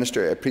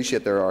 Minister, I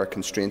appreciate there are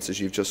constraints as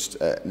you've just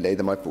laid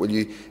them out, but will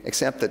you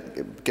accept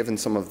that, given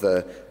some of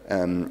the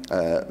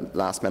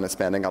last-minute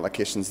spending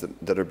allocations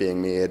that are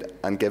being made,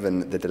 and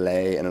given the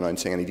delay in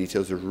announcing any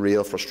details, there's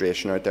real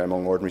frustration out there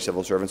among ordinary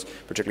civil servants,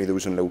 particularly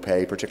those on low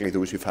pay, particularly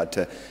those who've had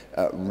to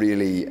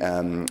really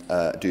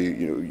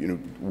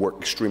work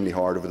extremely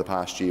hard over the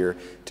past year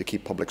to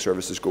keep public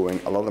services going.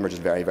 A lot of them are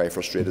just very, very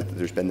frustrated that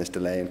there's been this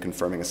delay in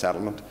confirming a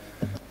settlement.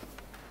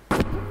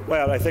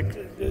 Well, I think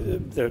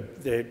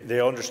they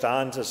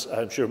understand, as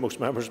I'm sure most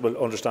members will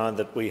understand,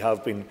 that we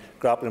have been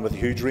grappling with a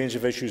huge range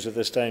of issues at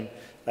this time.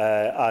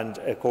 And,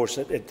 of course,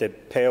 the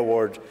pay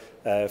award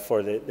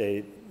for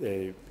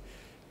the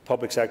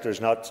public sector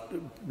is not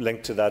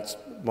linked to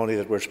that money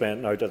that we're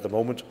spending out at the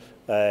moment.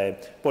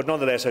 But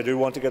nonetheless, I do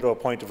want to get to a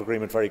point of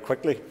agreement very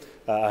quickly.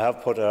 I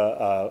have put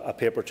a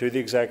paper to the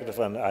executive,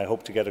 and I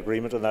hope to get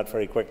agreement on that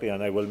very quickly,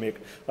 and I will make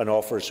an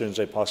offer as soon as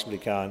I possibly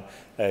can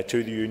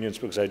to the unions,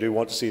 because I do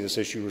want to see this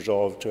issue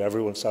resolved to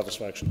everyone's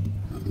satisfaction.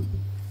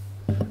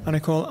 And I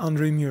call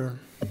Andrew Muir.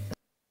 Thank you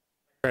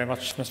very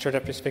much, Mr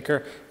Deputy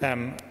Speaker.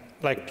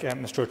 Like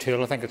Mr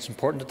O'Toole, I think it's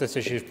important that this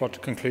issue is brought to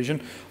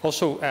conclusion.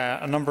 Also,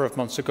 a number of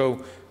months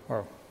ago,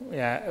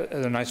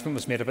 an announcement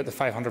was made about the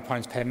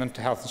 £500 payment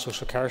to health and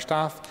social care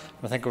staff.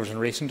 And I think there was a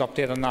recent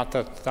update on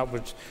that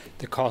would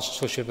the costs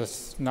associated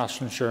with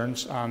national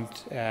insurance and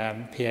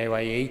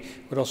PAYE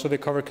would also be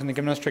covered. Can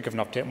the Minister give an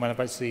update on when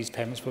about these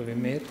payments will be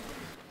made?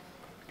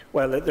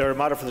 Well, they're a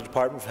matter for the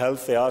Department of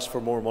Health. They asked for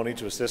more money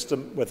to assist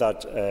them with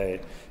that,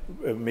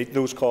 meet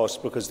those costs,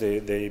 because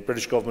the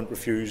British Government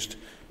refused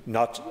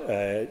not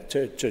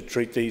to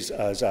treat these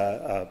as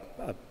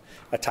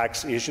a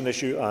taxation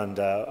issue and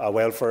a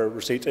welfare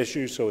receipt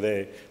issue, so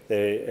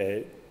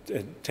they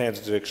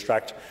intended to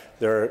extract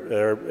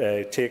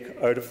their take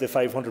out of the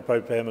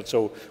 £500 payment.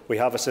 So we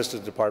have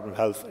assisted the Department of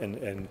Health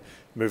in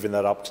moving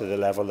that up to the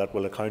level that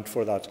will account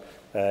for that.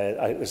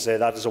 I say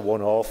that is a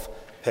one-off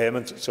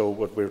payment. So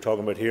what we're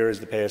talking about here is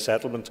the pay a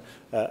settlement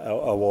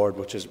award,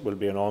 which will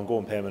be an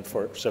ongoing payment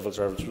for civil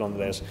servants.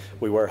 Nonetheless,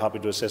 we were happy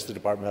to assist the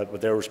Department of Health,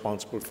 but they're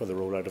responsible for the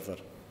rollout of that.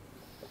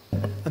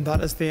 And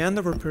that is the end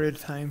of our period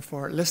of time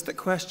for listed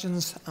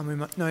questions, and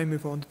we now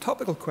move on to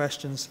topical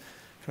questions.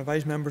 I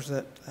advise members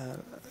that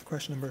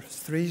question number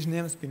 3's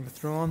name has been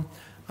withdrawn,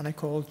 and I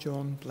call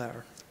John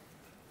Blair.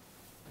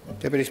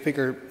 Deputy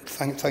Speaker,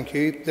 thank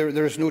you.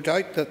 There is no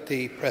doubt that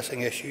the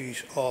pressing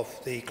issues of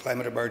the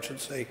climate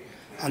emergency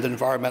and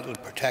environmental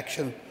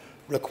protection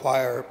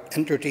require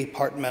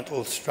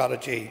interdepartmental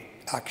strategy,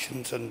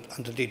 actions and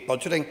indeed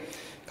budgeting.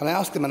 Can I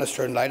ask the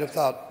Minister, in light of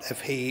that,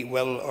 if he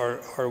will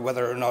or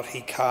whether or not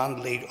he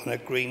can lead on a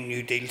Green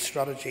New Deal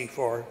strategy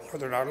for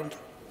Northern Ireland?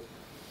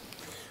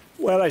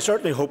 Well, I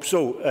certainly hope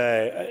so.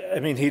 I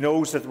mean, he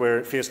knows that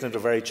we're facing into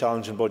a very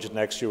challenging budget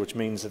next year, which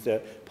means that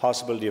the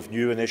possibility of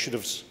new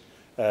initiatives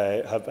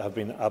have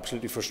been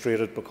absolutely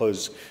frustrated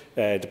because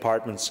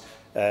departments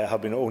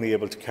have been only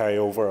able to carry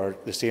over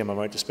the same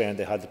amount of spend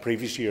they had the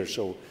previous year.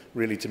 So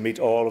really to meet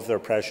all of their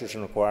pressures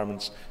and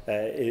requirements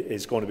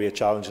is going to be a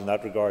challenge in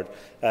that regard.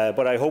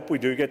 But I hope we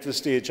do get to the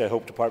stage. I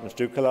hope departments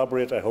do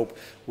collaborate. I hope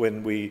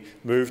when we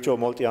move to a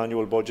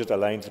multi-annual budget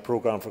aligned to the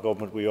programme for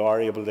government, we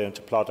are able then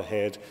to plot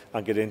ahead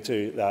and get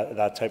into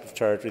that type of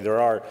territory.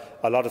 There are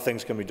a lot of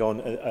things can be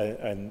done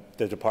and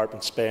the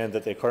department spend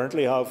that they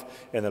currently have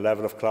in the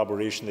level of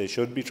collaboration they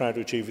should be trying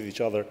to achieve with each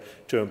other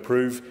to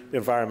improve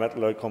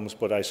environmental outcomes.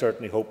 But I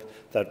certainly hope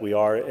that we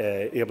are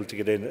able to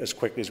get in as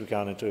quickly as we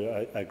can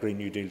into a Green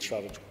New Deal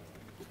strategy.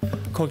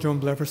 Call John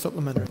Blair for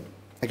supplementary.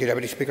 Thank you,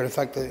 Deputy Speaker. I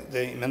thank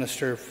the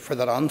Minister for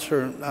that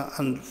answer.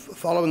 And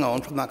following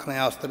on from that, can I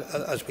ask that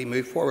as we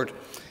move forward,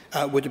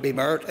 would there be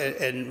merit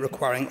in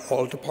requiring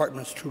all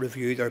departments to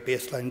review their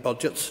baseline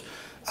budgets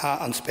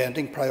and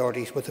spending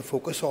priorities with a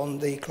focus on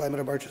the climate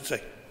emergency?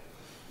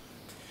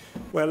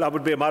 Well, that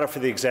would be a matter for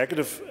the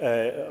executive.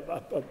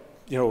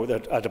 You know,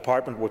 that a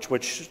department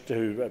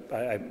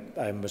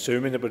I'm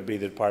assuming it would be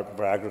the Department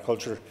for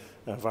Agriculture,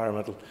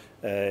 Environmental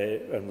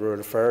and Rural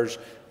Affairs,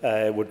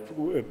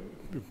 would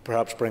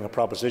perhaps bring a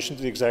proposition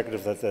to the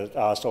executive that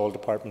asked all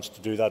departments to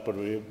do that, but it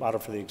would be a matter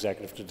for the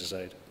executive to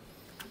decide.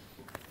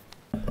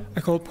 I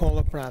call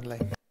Paula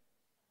Bradley.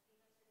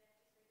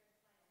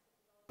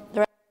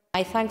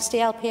 My thanks to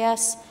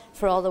LPS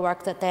for all the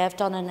work that they have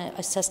done in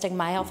assisting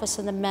my office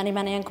in the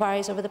many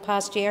inquiries over the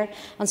past year.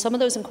 And some of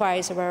those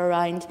inquiries were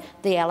around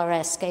the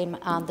LRS scheme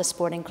and the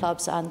sporting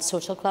clubs and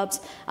social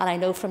clubs. And I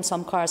know from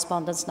some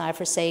correspondence now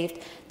I've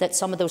received that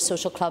some of those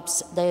social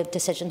clubs, the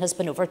decision has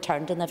been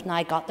overturned and they've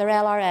now got their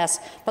LRS.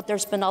 But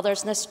there's been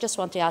others, and I just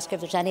want to ask if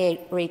there's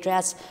any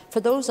redress for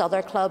those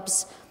other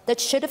clubs that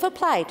should have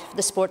applied for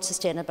the Sports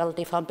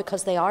Sustainability Fund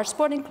because they are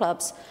sporting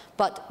clubs,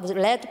 but were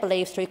led to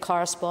believe through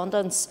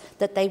correspondence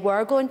that they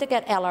were going to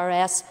get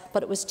LRS,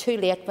 but it was too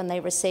late when they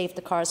received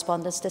the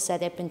correspondence to say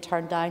they'd been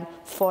turned down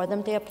for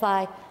them to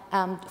apply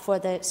for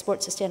the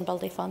Sports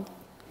Sustainability Fund.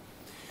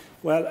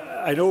 Well,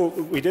 I know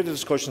we did a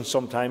discussion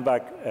some time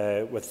back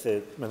with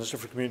the Minister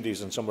for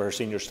Communities and some of her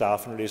senior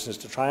staff in relation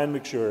to try and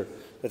make sure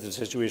that the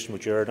situation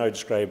which you are now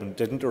describing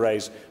didn't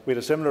arise. We had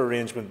a similar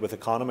arrangement with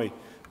Economy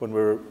when we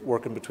were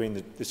working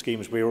between the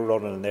schemes we were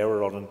running and they were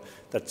running,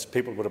 that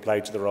people would apply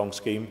to the wrong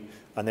scheme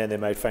and then they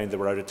might find they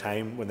were out of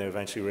time when they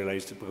eventually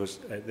realised it because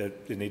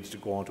they needed to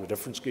go on to a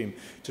different scheme,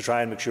 to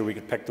try and make sure we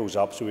could pick those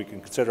up so we can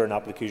consider an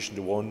application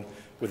to one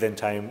within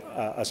time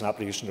as an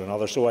application to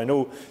another. So I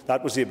know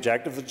that was the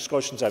objective of the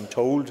discussions. I'm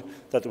told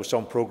that there was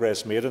some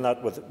progress made in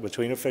that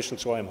between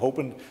officials, so I'm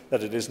hoping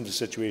that it isn't a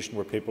situation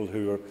where people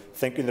who are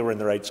thinking they were in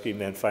the right scheme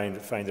then find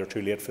they're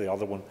too late for the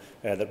other one,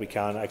 that we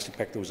can actually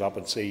pick those up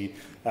and see.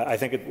 I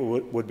think it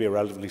would be a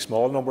relatively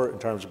small number in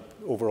terms of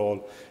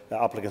overall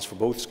applicants for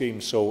both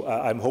schemes, so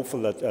I'm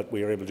hopeful that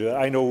we are able to do that.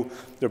 I know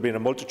there have been a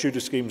multitude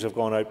of schemes that have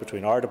gone out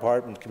between our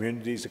department,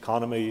 communities,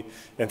 economy,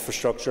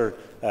 infrastructure,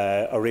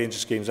 a range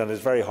of schemes, and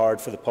it's very hard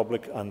for the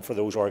public and for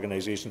those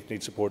organisations who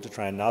need support to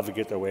try and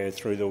navigate their way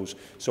through those.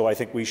 So I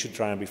think we should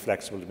try and be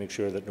flexible to make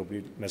sure that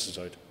nobody misses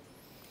out.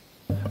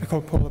 I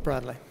call Paula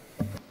Bradley.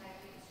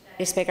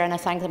 Speaker, and I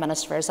thank the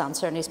Minister for his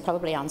answer, and he's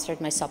probably answered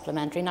my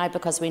supplementary now,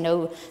 because we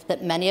know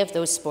that many of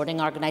those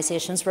sporting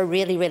organisations were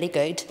really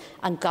good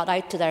and got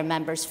out to their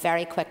members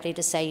very quickly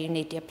to say you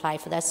need to apply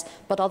for this,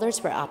 but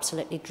others were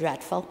absolutely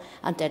dreadful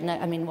and didn't.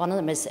 I mean, one of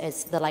them is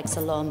the likes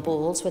of Lawn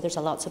Bowls, where there's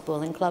lots of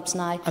bowling clubs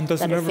now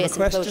that are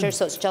facing closure.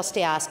 So it's just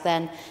to ask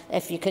then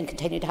if you can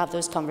continue to have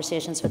those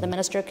conversations with the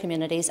Minister of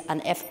Communities,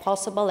 and if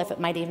possible, if it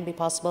might even be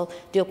possible,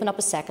 to open up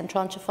a second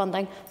tranche of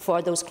funding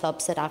for those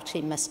clubs that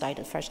actually missed out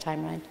at the first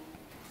time round.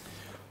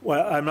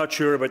 Well, I'm not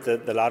sure about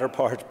the latter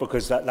part,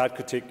 because that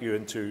could take you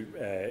into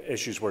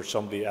issues where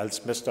somebody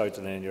else missed out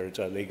and then you're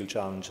into a legal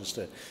challenge as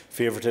to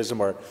favouritism,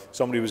 or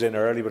somebody was in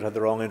early but had the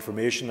wrong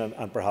information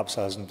and perhaps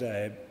hasn't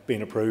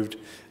been approved.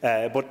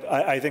 But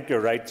I think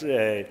you're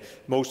right.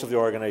 Most of the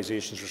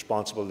organisations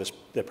responsible,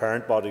 the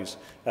parent bodies,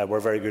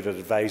 were very good at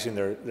advising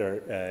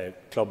their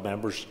club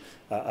members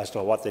as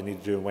to what they need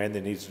to do and when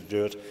they need to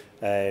do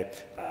it.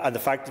 And the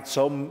fact that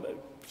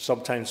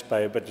sometimes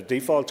by the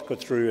default got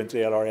through into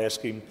the LRS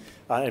scheme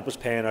and it was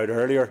paying out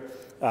earlier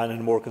and in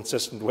a more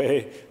consistent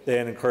way,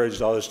 then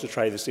encouraged others to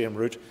try the same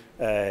route.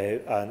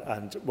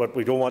 And what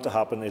we don't want to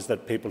happen is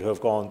that people who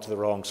have gone to the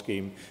wrong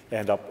scheme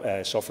end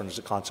up suffering as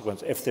a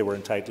consequence if they were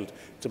entitled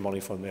to money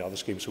from the other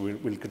scheme. So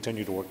we'll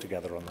continue to work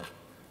together on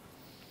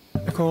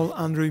that. I call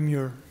Andrew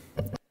Muir.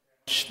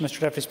 Mr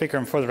Deputy Speaker,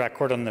 and for the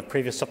record, on the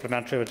previous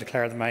supplementary, I would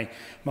declare that my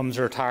mum is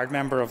a retired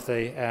member of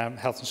the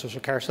health and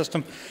social care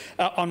system.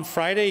 On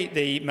Friday,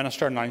 the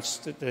Minister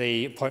announced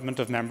the appointment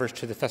of members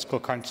to the Fiscal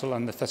Council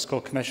and the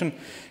Fiscal Commission.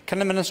 Can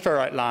the Minister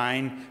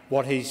outline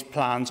what his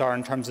plans are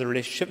in terms of the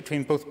relationship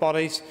between both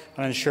bodies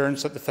and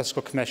assurance that the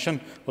Fiscal Commission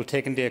will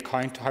take into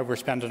account how we are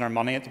spending our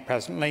money at the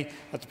present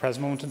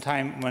moment in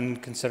time when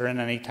considering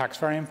any tax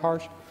varying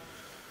powers?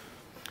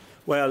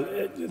 Well,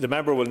 the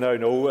member will now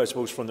know, I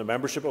suppose, from the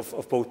membership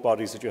of both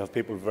bodies that you have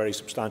people with very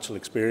substantial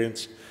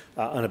experience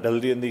and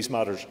ability in these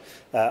matters.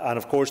 And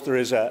of course there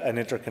is an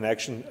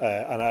interconnection,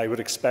 and I would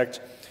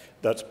expect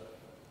that,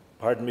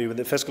 pardon me, when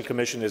the Fiscal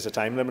Commission is a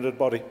time-limited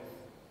body,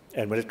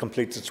 and when it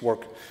completes its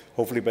work,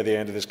 hopefully by the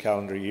end of this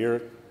calendar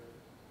year,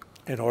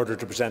 in order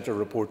to present a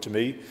report to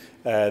me,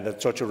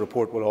 that such a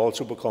report will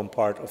also become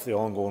part of the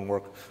ongoing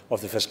work of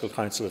the Fiscal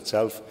Council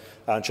itself.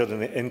 And should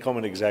an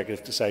incoming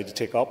executive decide to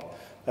take up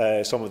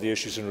some of the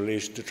issues in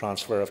relation to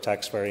transfer of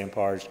tax varying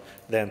powers,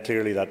 then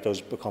clearly that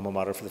does become a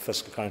matter for the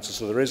Fiscal Council.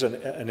 So there is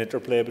an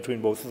interplay between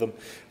both of them.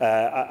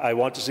 I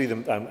want to see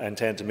them, I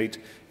intend to meet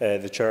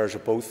the chairs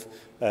of both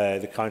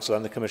the Council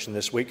and the Commission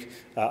this week,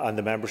 and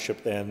the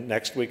membership then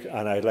next week,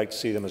 and I'd like to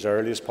see them as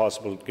early as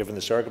possible, given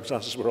the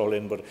circumstances we're all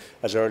in, but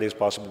as early as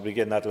possible to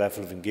begin that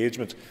level of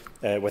engagement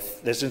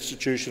with this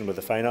institution, with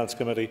the Finance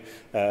Committee,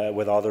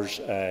 with others,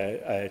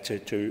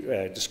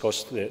 to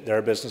discuss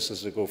their business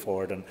as they go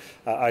forward. And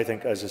I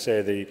think, as I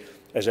say,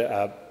 as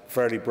a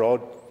fairly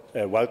broad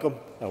welcome,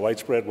 a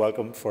widespread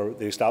welcome for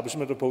the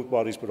establishment of both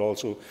bodies, but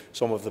also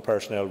some of the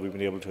personnel we've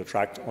been able to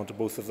attract onto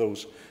both of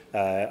those.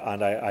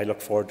 And I look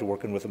forward to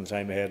working with them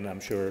time ahead, and I'm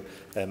sure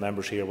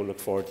members here will look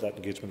forward to that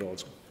engagement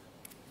also.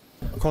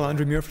 I'll call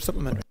Andrew Muir for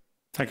supplementary.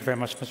 Thank you very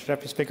much, Mr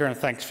Deputy Speaker, and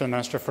thanks for the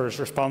Minister for his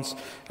response.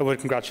 I would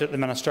congratulate the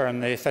Minister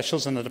and the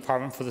officials in the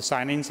Department for the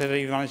signings that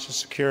he managed to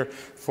secure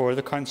for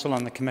the Council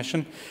and the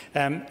Commission.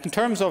 In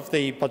terms of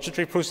the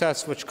budgetary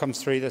process which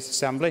comes through this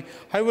Assembly,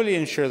 how will he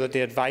ensure that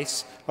the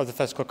advice of the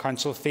Fiscal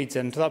Council feeds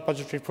into that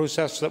budgetary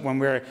process, so that when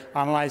we're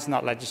analysing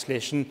that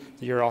legislation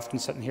that you're often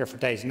sitting here for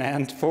days on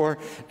end for,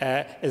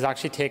 is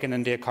actually taken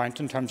into account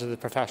in terms of the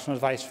professional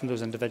advice from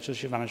those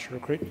individuals you've managed to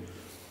recruit?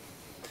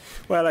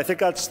 Well, I think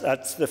that's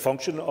the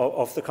function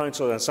of the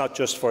Council, and it's not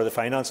just for the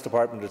Finance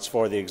Department, it's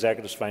for the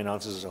Executive's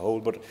finances as a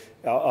whole. But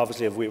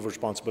obviously, if we have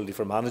responsibility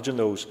for managing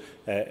those,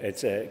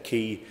 it's a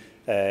key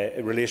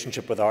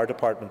relationship with our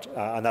department,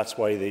 and that's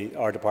why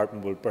our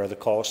department will bear the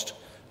cost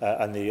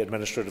and the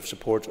administrative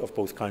support of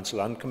both Council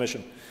and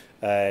Commission.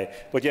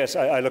 But yes,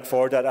 I look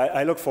forward to that.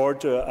 I look forward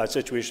to a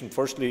situation,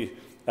 firstly,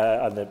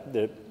 and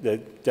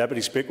the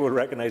Deputy Speaker will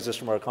recognise this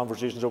from our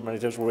conversations over many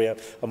times, where we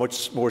have a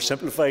much more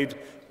simplified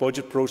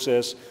budget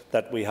process,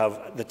 that we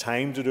have the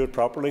time to do it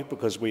properly,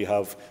 because we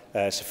have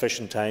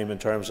sufficient time in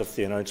terms of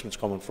the announcements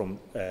coming from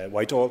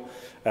Whitehall,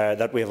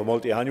 that we have a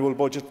multi-annual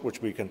budget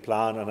which we can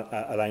plan and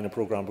align a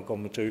programme we're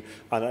coming to.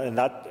 And in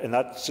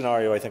that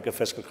scenario, I think a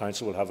Fiscal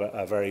Council will have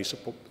a very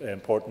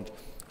important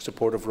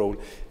supportive role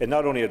in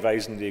not only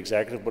advising the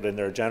Executive, but in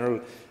their general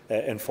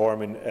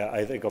informing,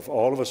 I think, of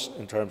all of us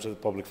in terms of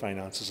the public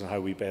finances and how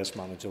we best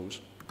manage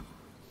those.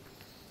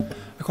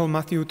 I call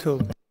Matthew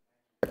O'Toole.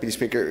 Deputy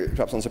Speaker,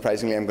 perhaps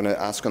unsurprisingly, I'm going to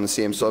ask on the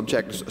same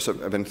subject. So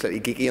I've been slightly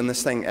geeky on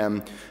this thing.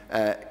 Can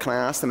I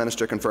ask the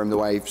Minister to confirm,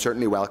 though I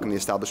certainly welcome the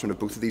establishment of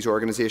both of these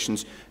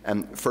organisations,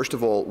 first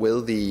of all,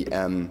 will the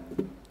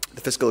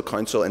Fiscal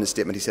Council, in a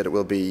statement, he said it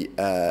will be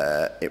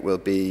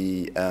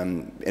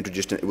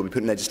introduced. It will be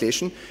put in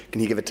legislation. Can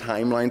he give a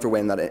timeline for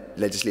when that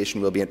legislation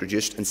will be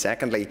introduced? And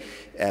secondly,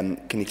 can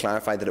he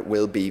clarify that it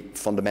will be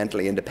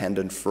fundamentally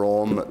independent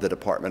from the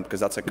department? Because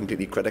that's a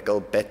completely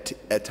critical bit.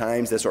 At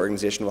times, this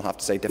organisation will have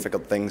to say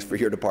difficult things for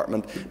your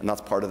department, and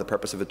that's part of the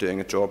purpose of it doing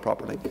its job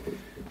properly.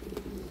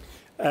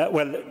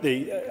 Well,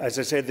 as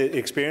I said, the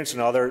experience in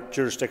other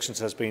jurisdictions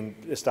has been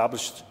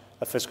established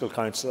a Fiscal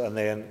Council and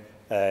then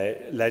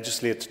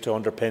legislate to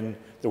underpin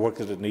the work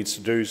that it needs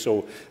to do.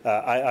 So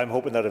I'm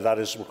hoping that if that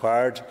is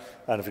required,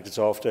 and if it gets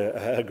off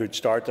to a good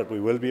start, that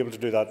we will be able to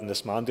do that in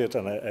this mandate.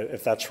 And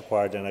if that's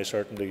required, then I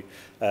certainly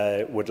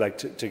would like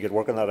to get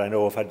work on that. I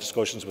know I've had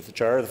discussions with the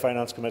Chair of the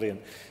Finance Committee,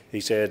 and he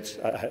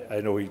said,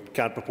 I know he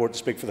can't purport to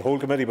speak for the whole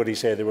committee, but he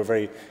said they were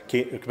very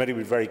keen, the committee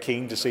would be very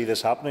keen to see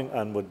this happening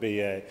and would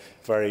be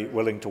very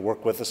willing to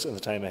work with us in the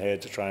time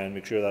ahead to try and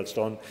make sure that's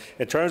done.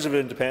 In terms of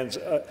independence,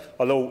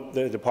 although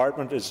the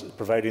department is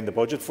providing the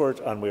budget for it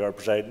and we are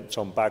providing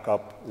some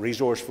backup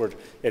resource for it,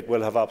 it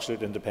will have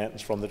absolute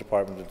independence from the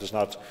department. It is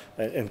not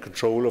in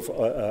control of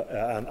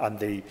and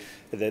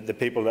the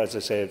people, as I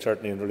say,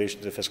 certainly in relation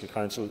to the Fiscal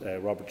Council,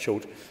 Robert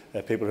Choate,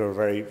 people who are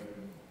very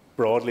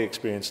broadly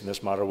experienced in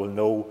this matter will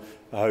know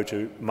how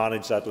to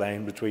manage that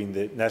line between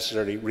the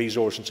necessary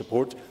resource and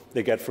support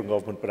they get from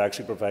government, but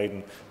actually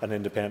providing an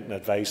independent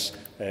advice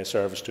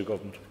service to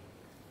government.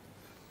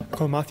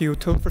 Call Matthew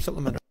O'Toole for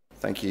supplementary.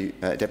 Thank you,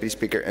 Deputy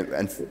Speaker,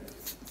 and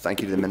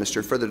thank you to the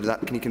Minister. Further to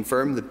that, can you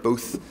confirm that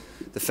both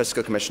the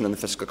Fiscal Commission and the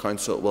Fiscal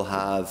Council will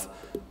have,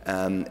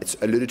 it's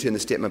alluded to in the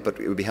statement, but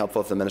it would be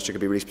helpful if the Minister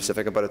could be really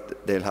specific about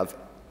it, they'll have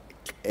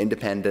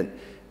independent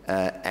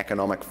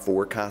economic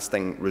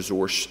forecasting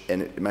resource,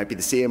 and it might be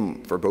the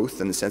same for both,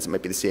 in the sense it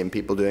might be the same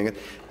people doing it.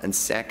 And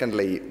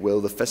secondly,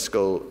 will the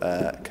Fiscal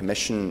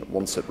Commission,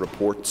 once it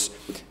reports,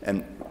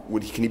 can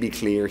you be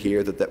clear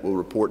here that that will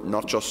report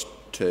not just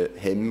to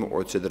him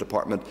or to the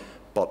department,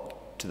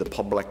 but to the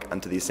public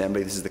and to the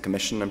Assembly? This is the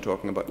Commission I'm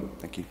talking about.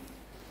 Thank you.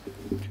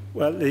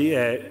 Well,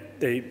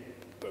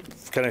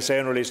 can I say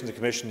in relation to the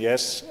Commission,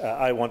 yes,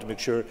 I want to make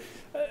sure.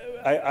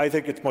 I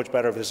think it's much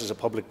better if this is a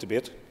public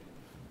debate.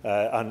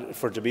 And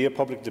for it to be a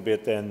public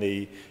debate, then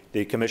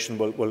the Commission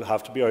will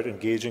have to be out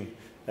engaging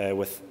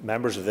with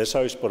members of this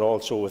House, but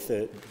also with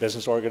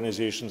business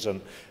organisations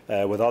and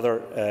with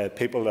other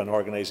people and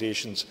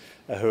organisations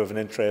who have an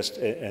interest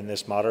in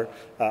this matter.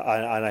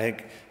 And I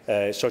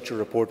think such a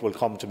report will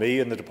come to me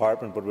in the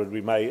department, but it would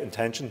be my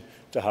intention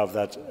to have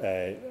that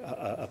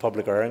a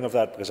public airing of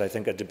that, because I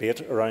think a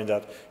debate around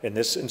that in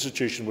this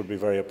institution would be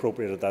very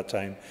appropriate at that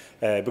time,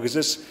 because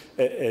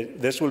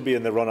this will be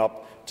in the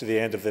run-up to the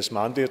end of this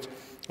mandate.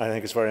 I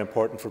think it's very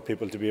important for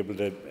people to be able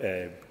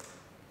to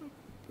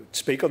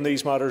speak on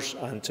these matters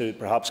and to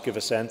perhaps give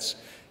a sense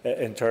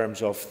in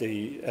terms of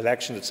the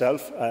election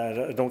itself.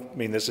 I don't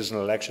mean this is an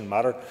election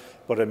matter,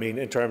 but I mean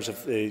in terms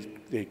of the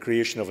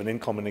creation of an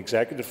incoming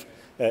executive.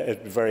 It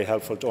would be very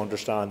helpful to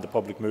understand the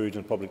public mood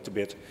and public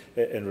debate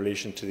in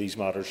relation to these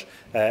matters.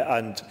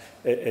 And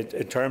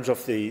in terms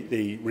of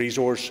the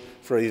resource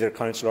for either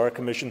Council or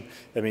Commission,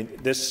 I mean,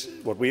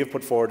 what we have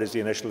put forward is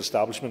the initial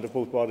establishment of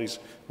both bodies.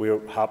 We are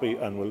happy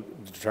and will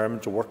determine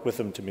to work with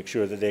them to make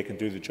sure that they can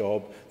do the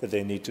job that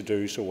they need to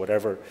do. So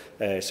whatever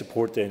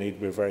support they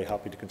need, we're very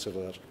happy to consider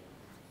that.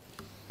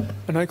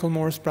 And I call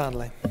Morris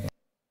Brandley.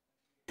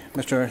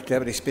 Mr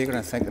Deputy Speaker,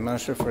 I thank the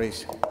Minister for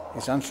his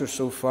answers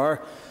so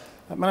far.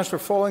 Minister,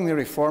 following the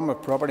reform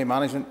of property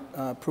management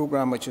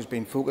programme, which has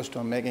been focused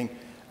on making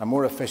a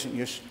more efficient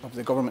use of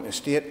the government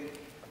estate,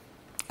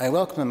 I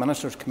welcome the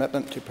Minister's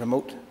commitment to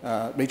promote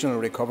regional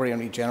recovery and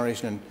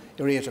regeneration in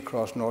areas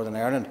across Northern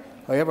Ireland.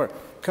 However,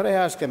 could I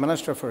ask the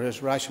Minister for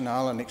his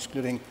rationale in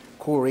excluding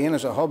Coleraine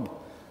as a hub,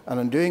 and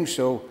in doing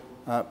so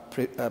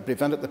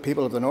prevented the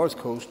people of the North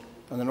Coast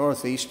and the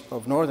North East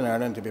of Northern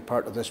Ireland to be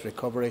part of this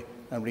recovery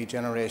and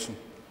regeneration?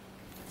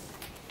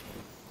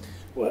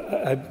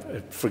 Well,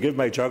 forgive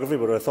my geography,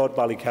 but I thought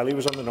Ballykelly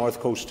was on the North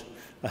Coast,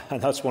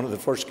 and that's one of the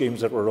first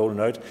schemes that we're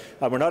rolling out.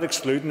 And we're not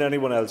excluding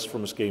anyone else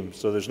from a scheme,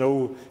 so there's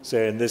no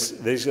saying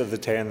these are the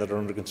 10 that are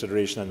under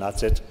consideration and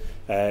that's it.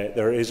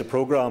 There is a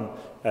programme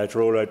to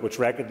roll out which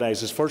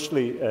recognises,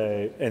 firstly,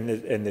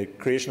 in the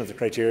creation of the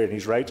criteria, and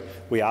he's right,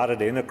 we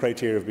added in a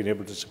criteria of being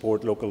able to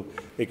support local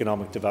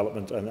economic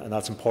development, and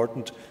that's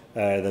important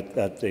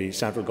that the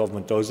central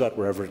government does that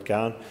wherever it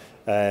can.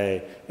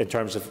 In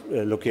terms of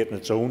locating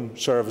its own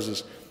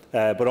services,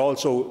 but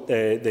also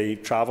the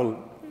travel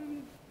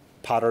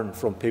pattern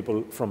from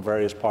people from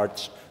various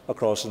parts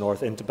across the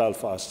north into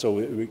Belfast. So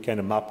we kind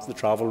of mapped the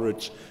travel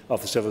routes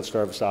of the civil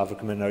service staff who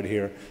come in out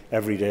here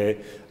every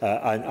day,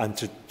 and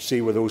to see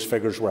where those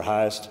figures were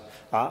highest.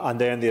 And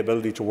then the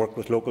ability to work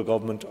with local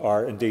government,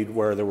 or indeed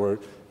where there were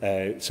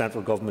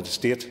central government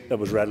estate that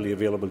was readily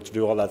available to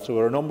do all that. So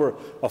there are a number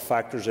of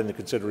factors in the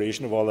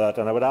consideration of all that.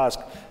 And I would ask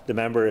the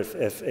member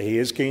if he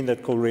is keen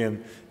that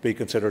Coleraine be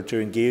considered to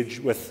engage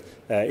with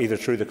either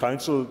through the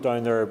council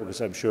down there,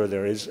 because I'm sure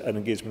there is an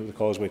engagement with the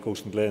Causeway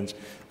Coast and Glens,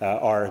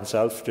 or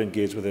himself to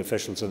engage with the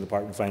officials in the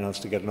Department of Finance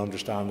to get an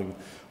understanding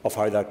of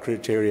how that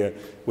criteria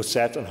was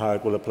set and how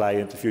it will apply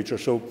into the future.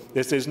 So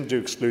this isn't to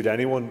exclude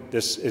anyone.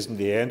 This isn't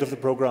the end of the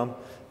programme.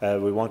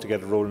 We want to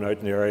get it rolling out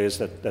in the areas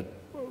that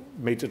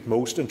meet it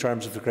most in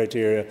terms of the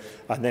criteria,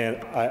 and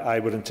then I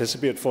would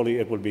anticipate fully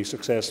it will be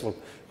successful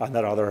and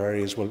that other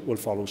areas will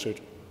follow suit.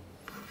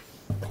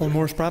 Call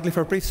Morris Bradley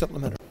for a brief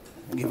supplementary.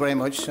 Thank you very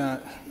much,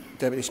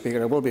 Deputy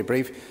Speaker. I will be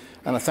brief,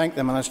 and I thank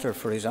the Minister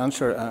for his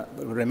answer. I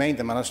will remind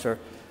the Minister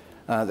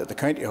that the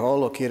County Hall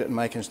located in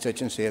my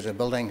constituency is a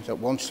building that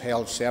once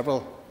held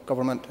several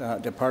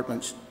government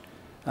departments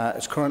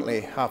is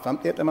currently half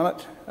empty at the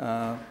minute.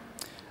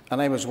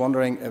 And I was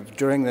wondering if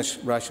during this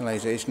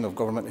rationalisation of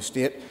government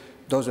estate,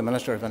 does the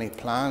Minister have any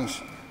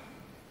plans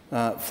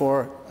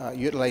for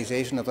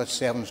utilisation of this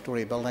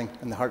 7-storey building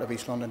in the heart of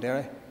East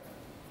Londonderry?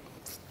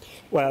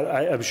 Well,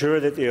 I'm sure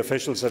that the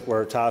officials that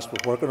were tasked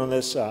with working on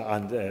this,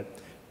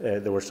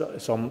 there were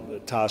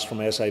some tasks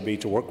from SIB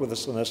to work with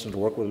us on this and to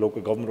work with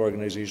local government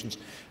organisations,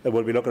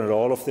 will be looking at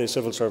all of the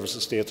civil service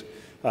estate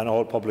and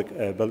all public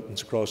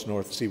buildings across the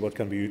north to see what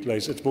can be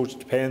utilised. I suppose it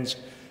depends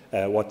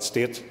what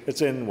state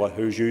it's in,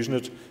 who's using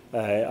it,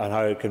 and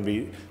how it can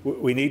be.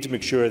 We need to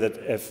make sure that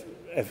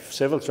if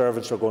civil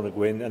servants are going to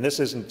go in, and this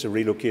isn't to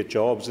relocate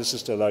jobs, this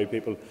is to allow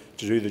people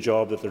to do the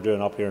job that they're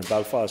doing up here in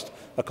Belfast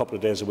a couple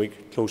of days a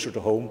week closer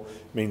to home,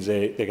 means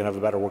they can have a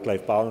better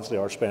work-life balance. They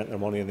are spending their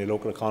money in the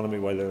local economy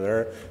while they're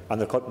there, and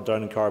they're cutting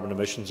down on carbon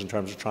emissions in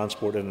terms of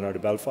transport in and out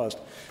of Belfast.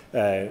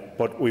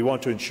 But we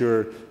want to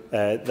ensure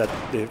that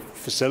the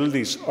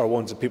facilities are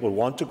ones that people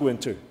want to go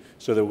into.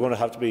 So there's going to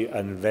have to be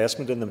an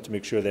investment in them to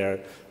make sure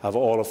they have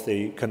all of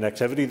the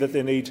connectivity that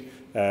they need,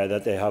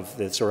 that they have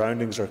the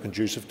surroundings are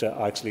conducive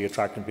to actually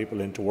attracting people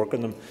in to work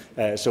in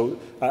them. So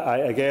I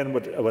again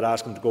would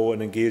ask them to go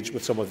and engage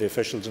with some of the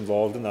officials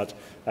involved in that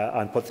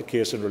and put the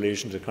case in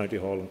relation to County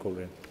Hall and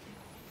Coleraine.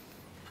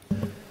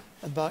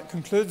 And that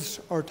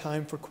concludes our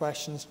time for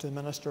questions to the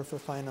Minister for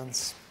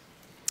Finance.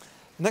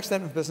 The next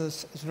item of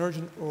business is an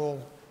urgent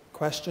oral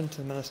question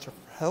to the Minister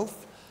for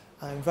Health.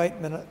 I invite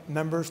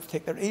members to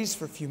take their ease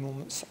for a few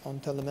moments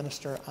until the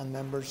Minister and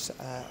members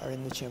are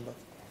in the chamber.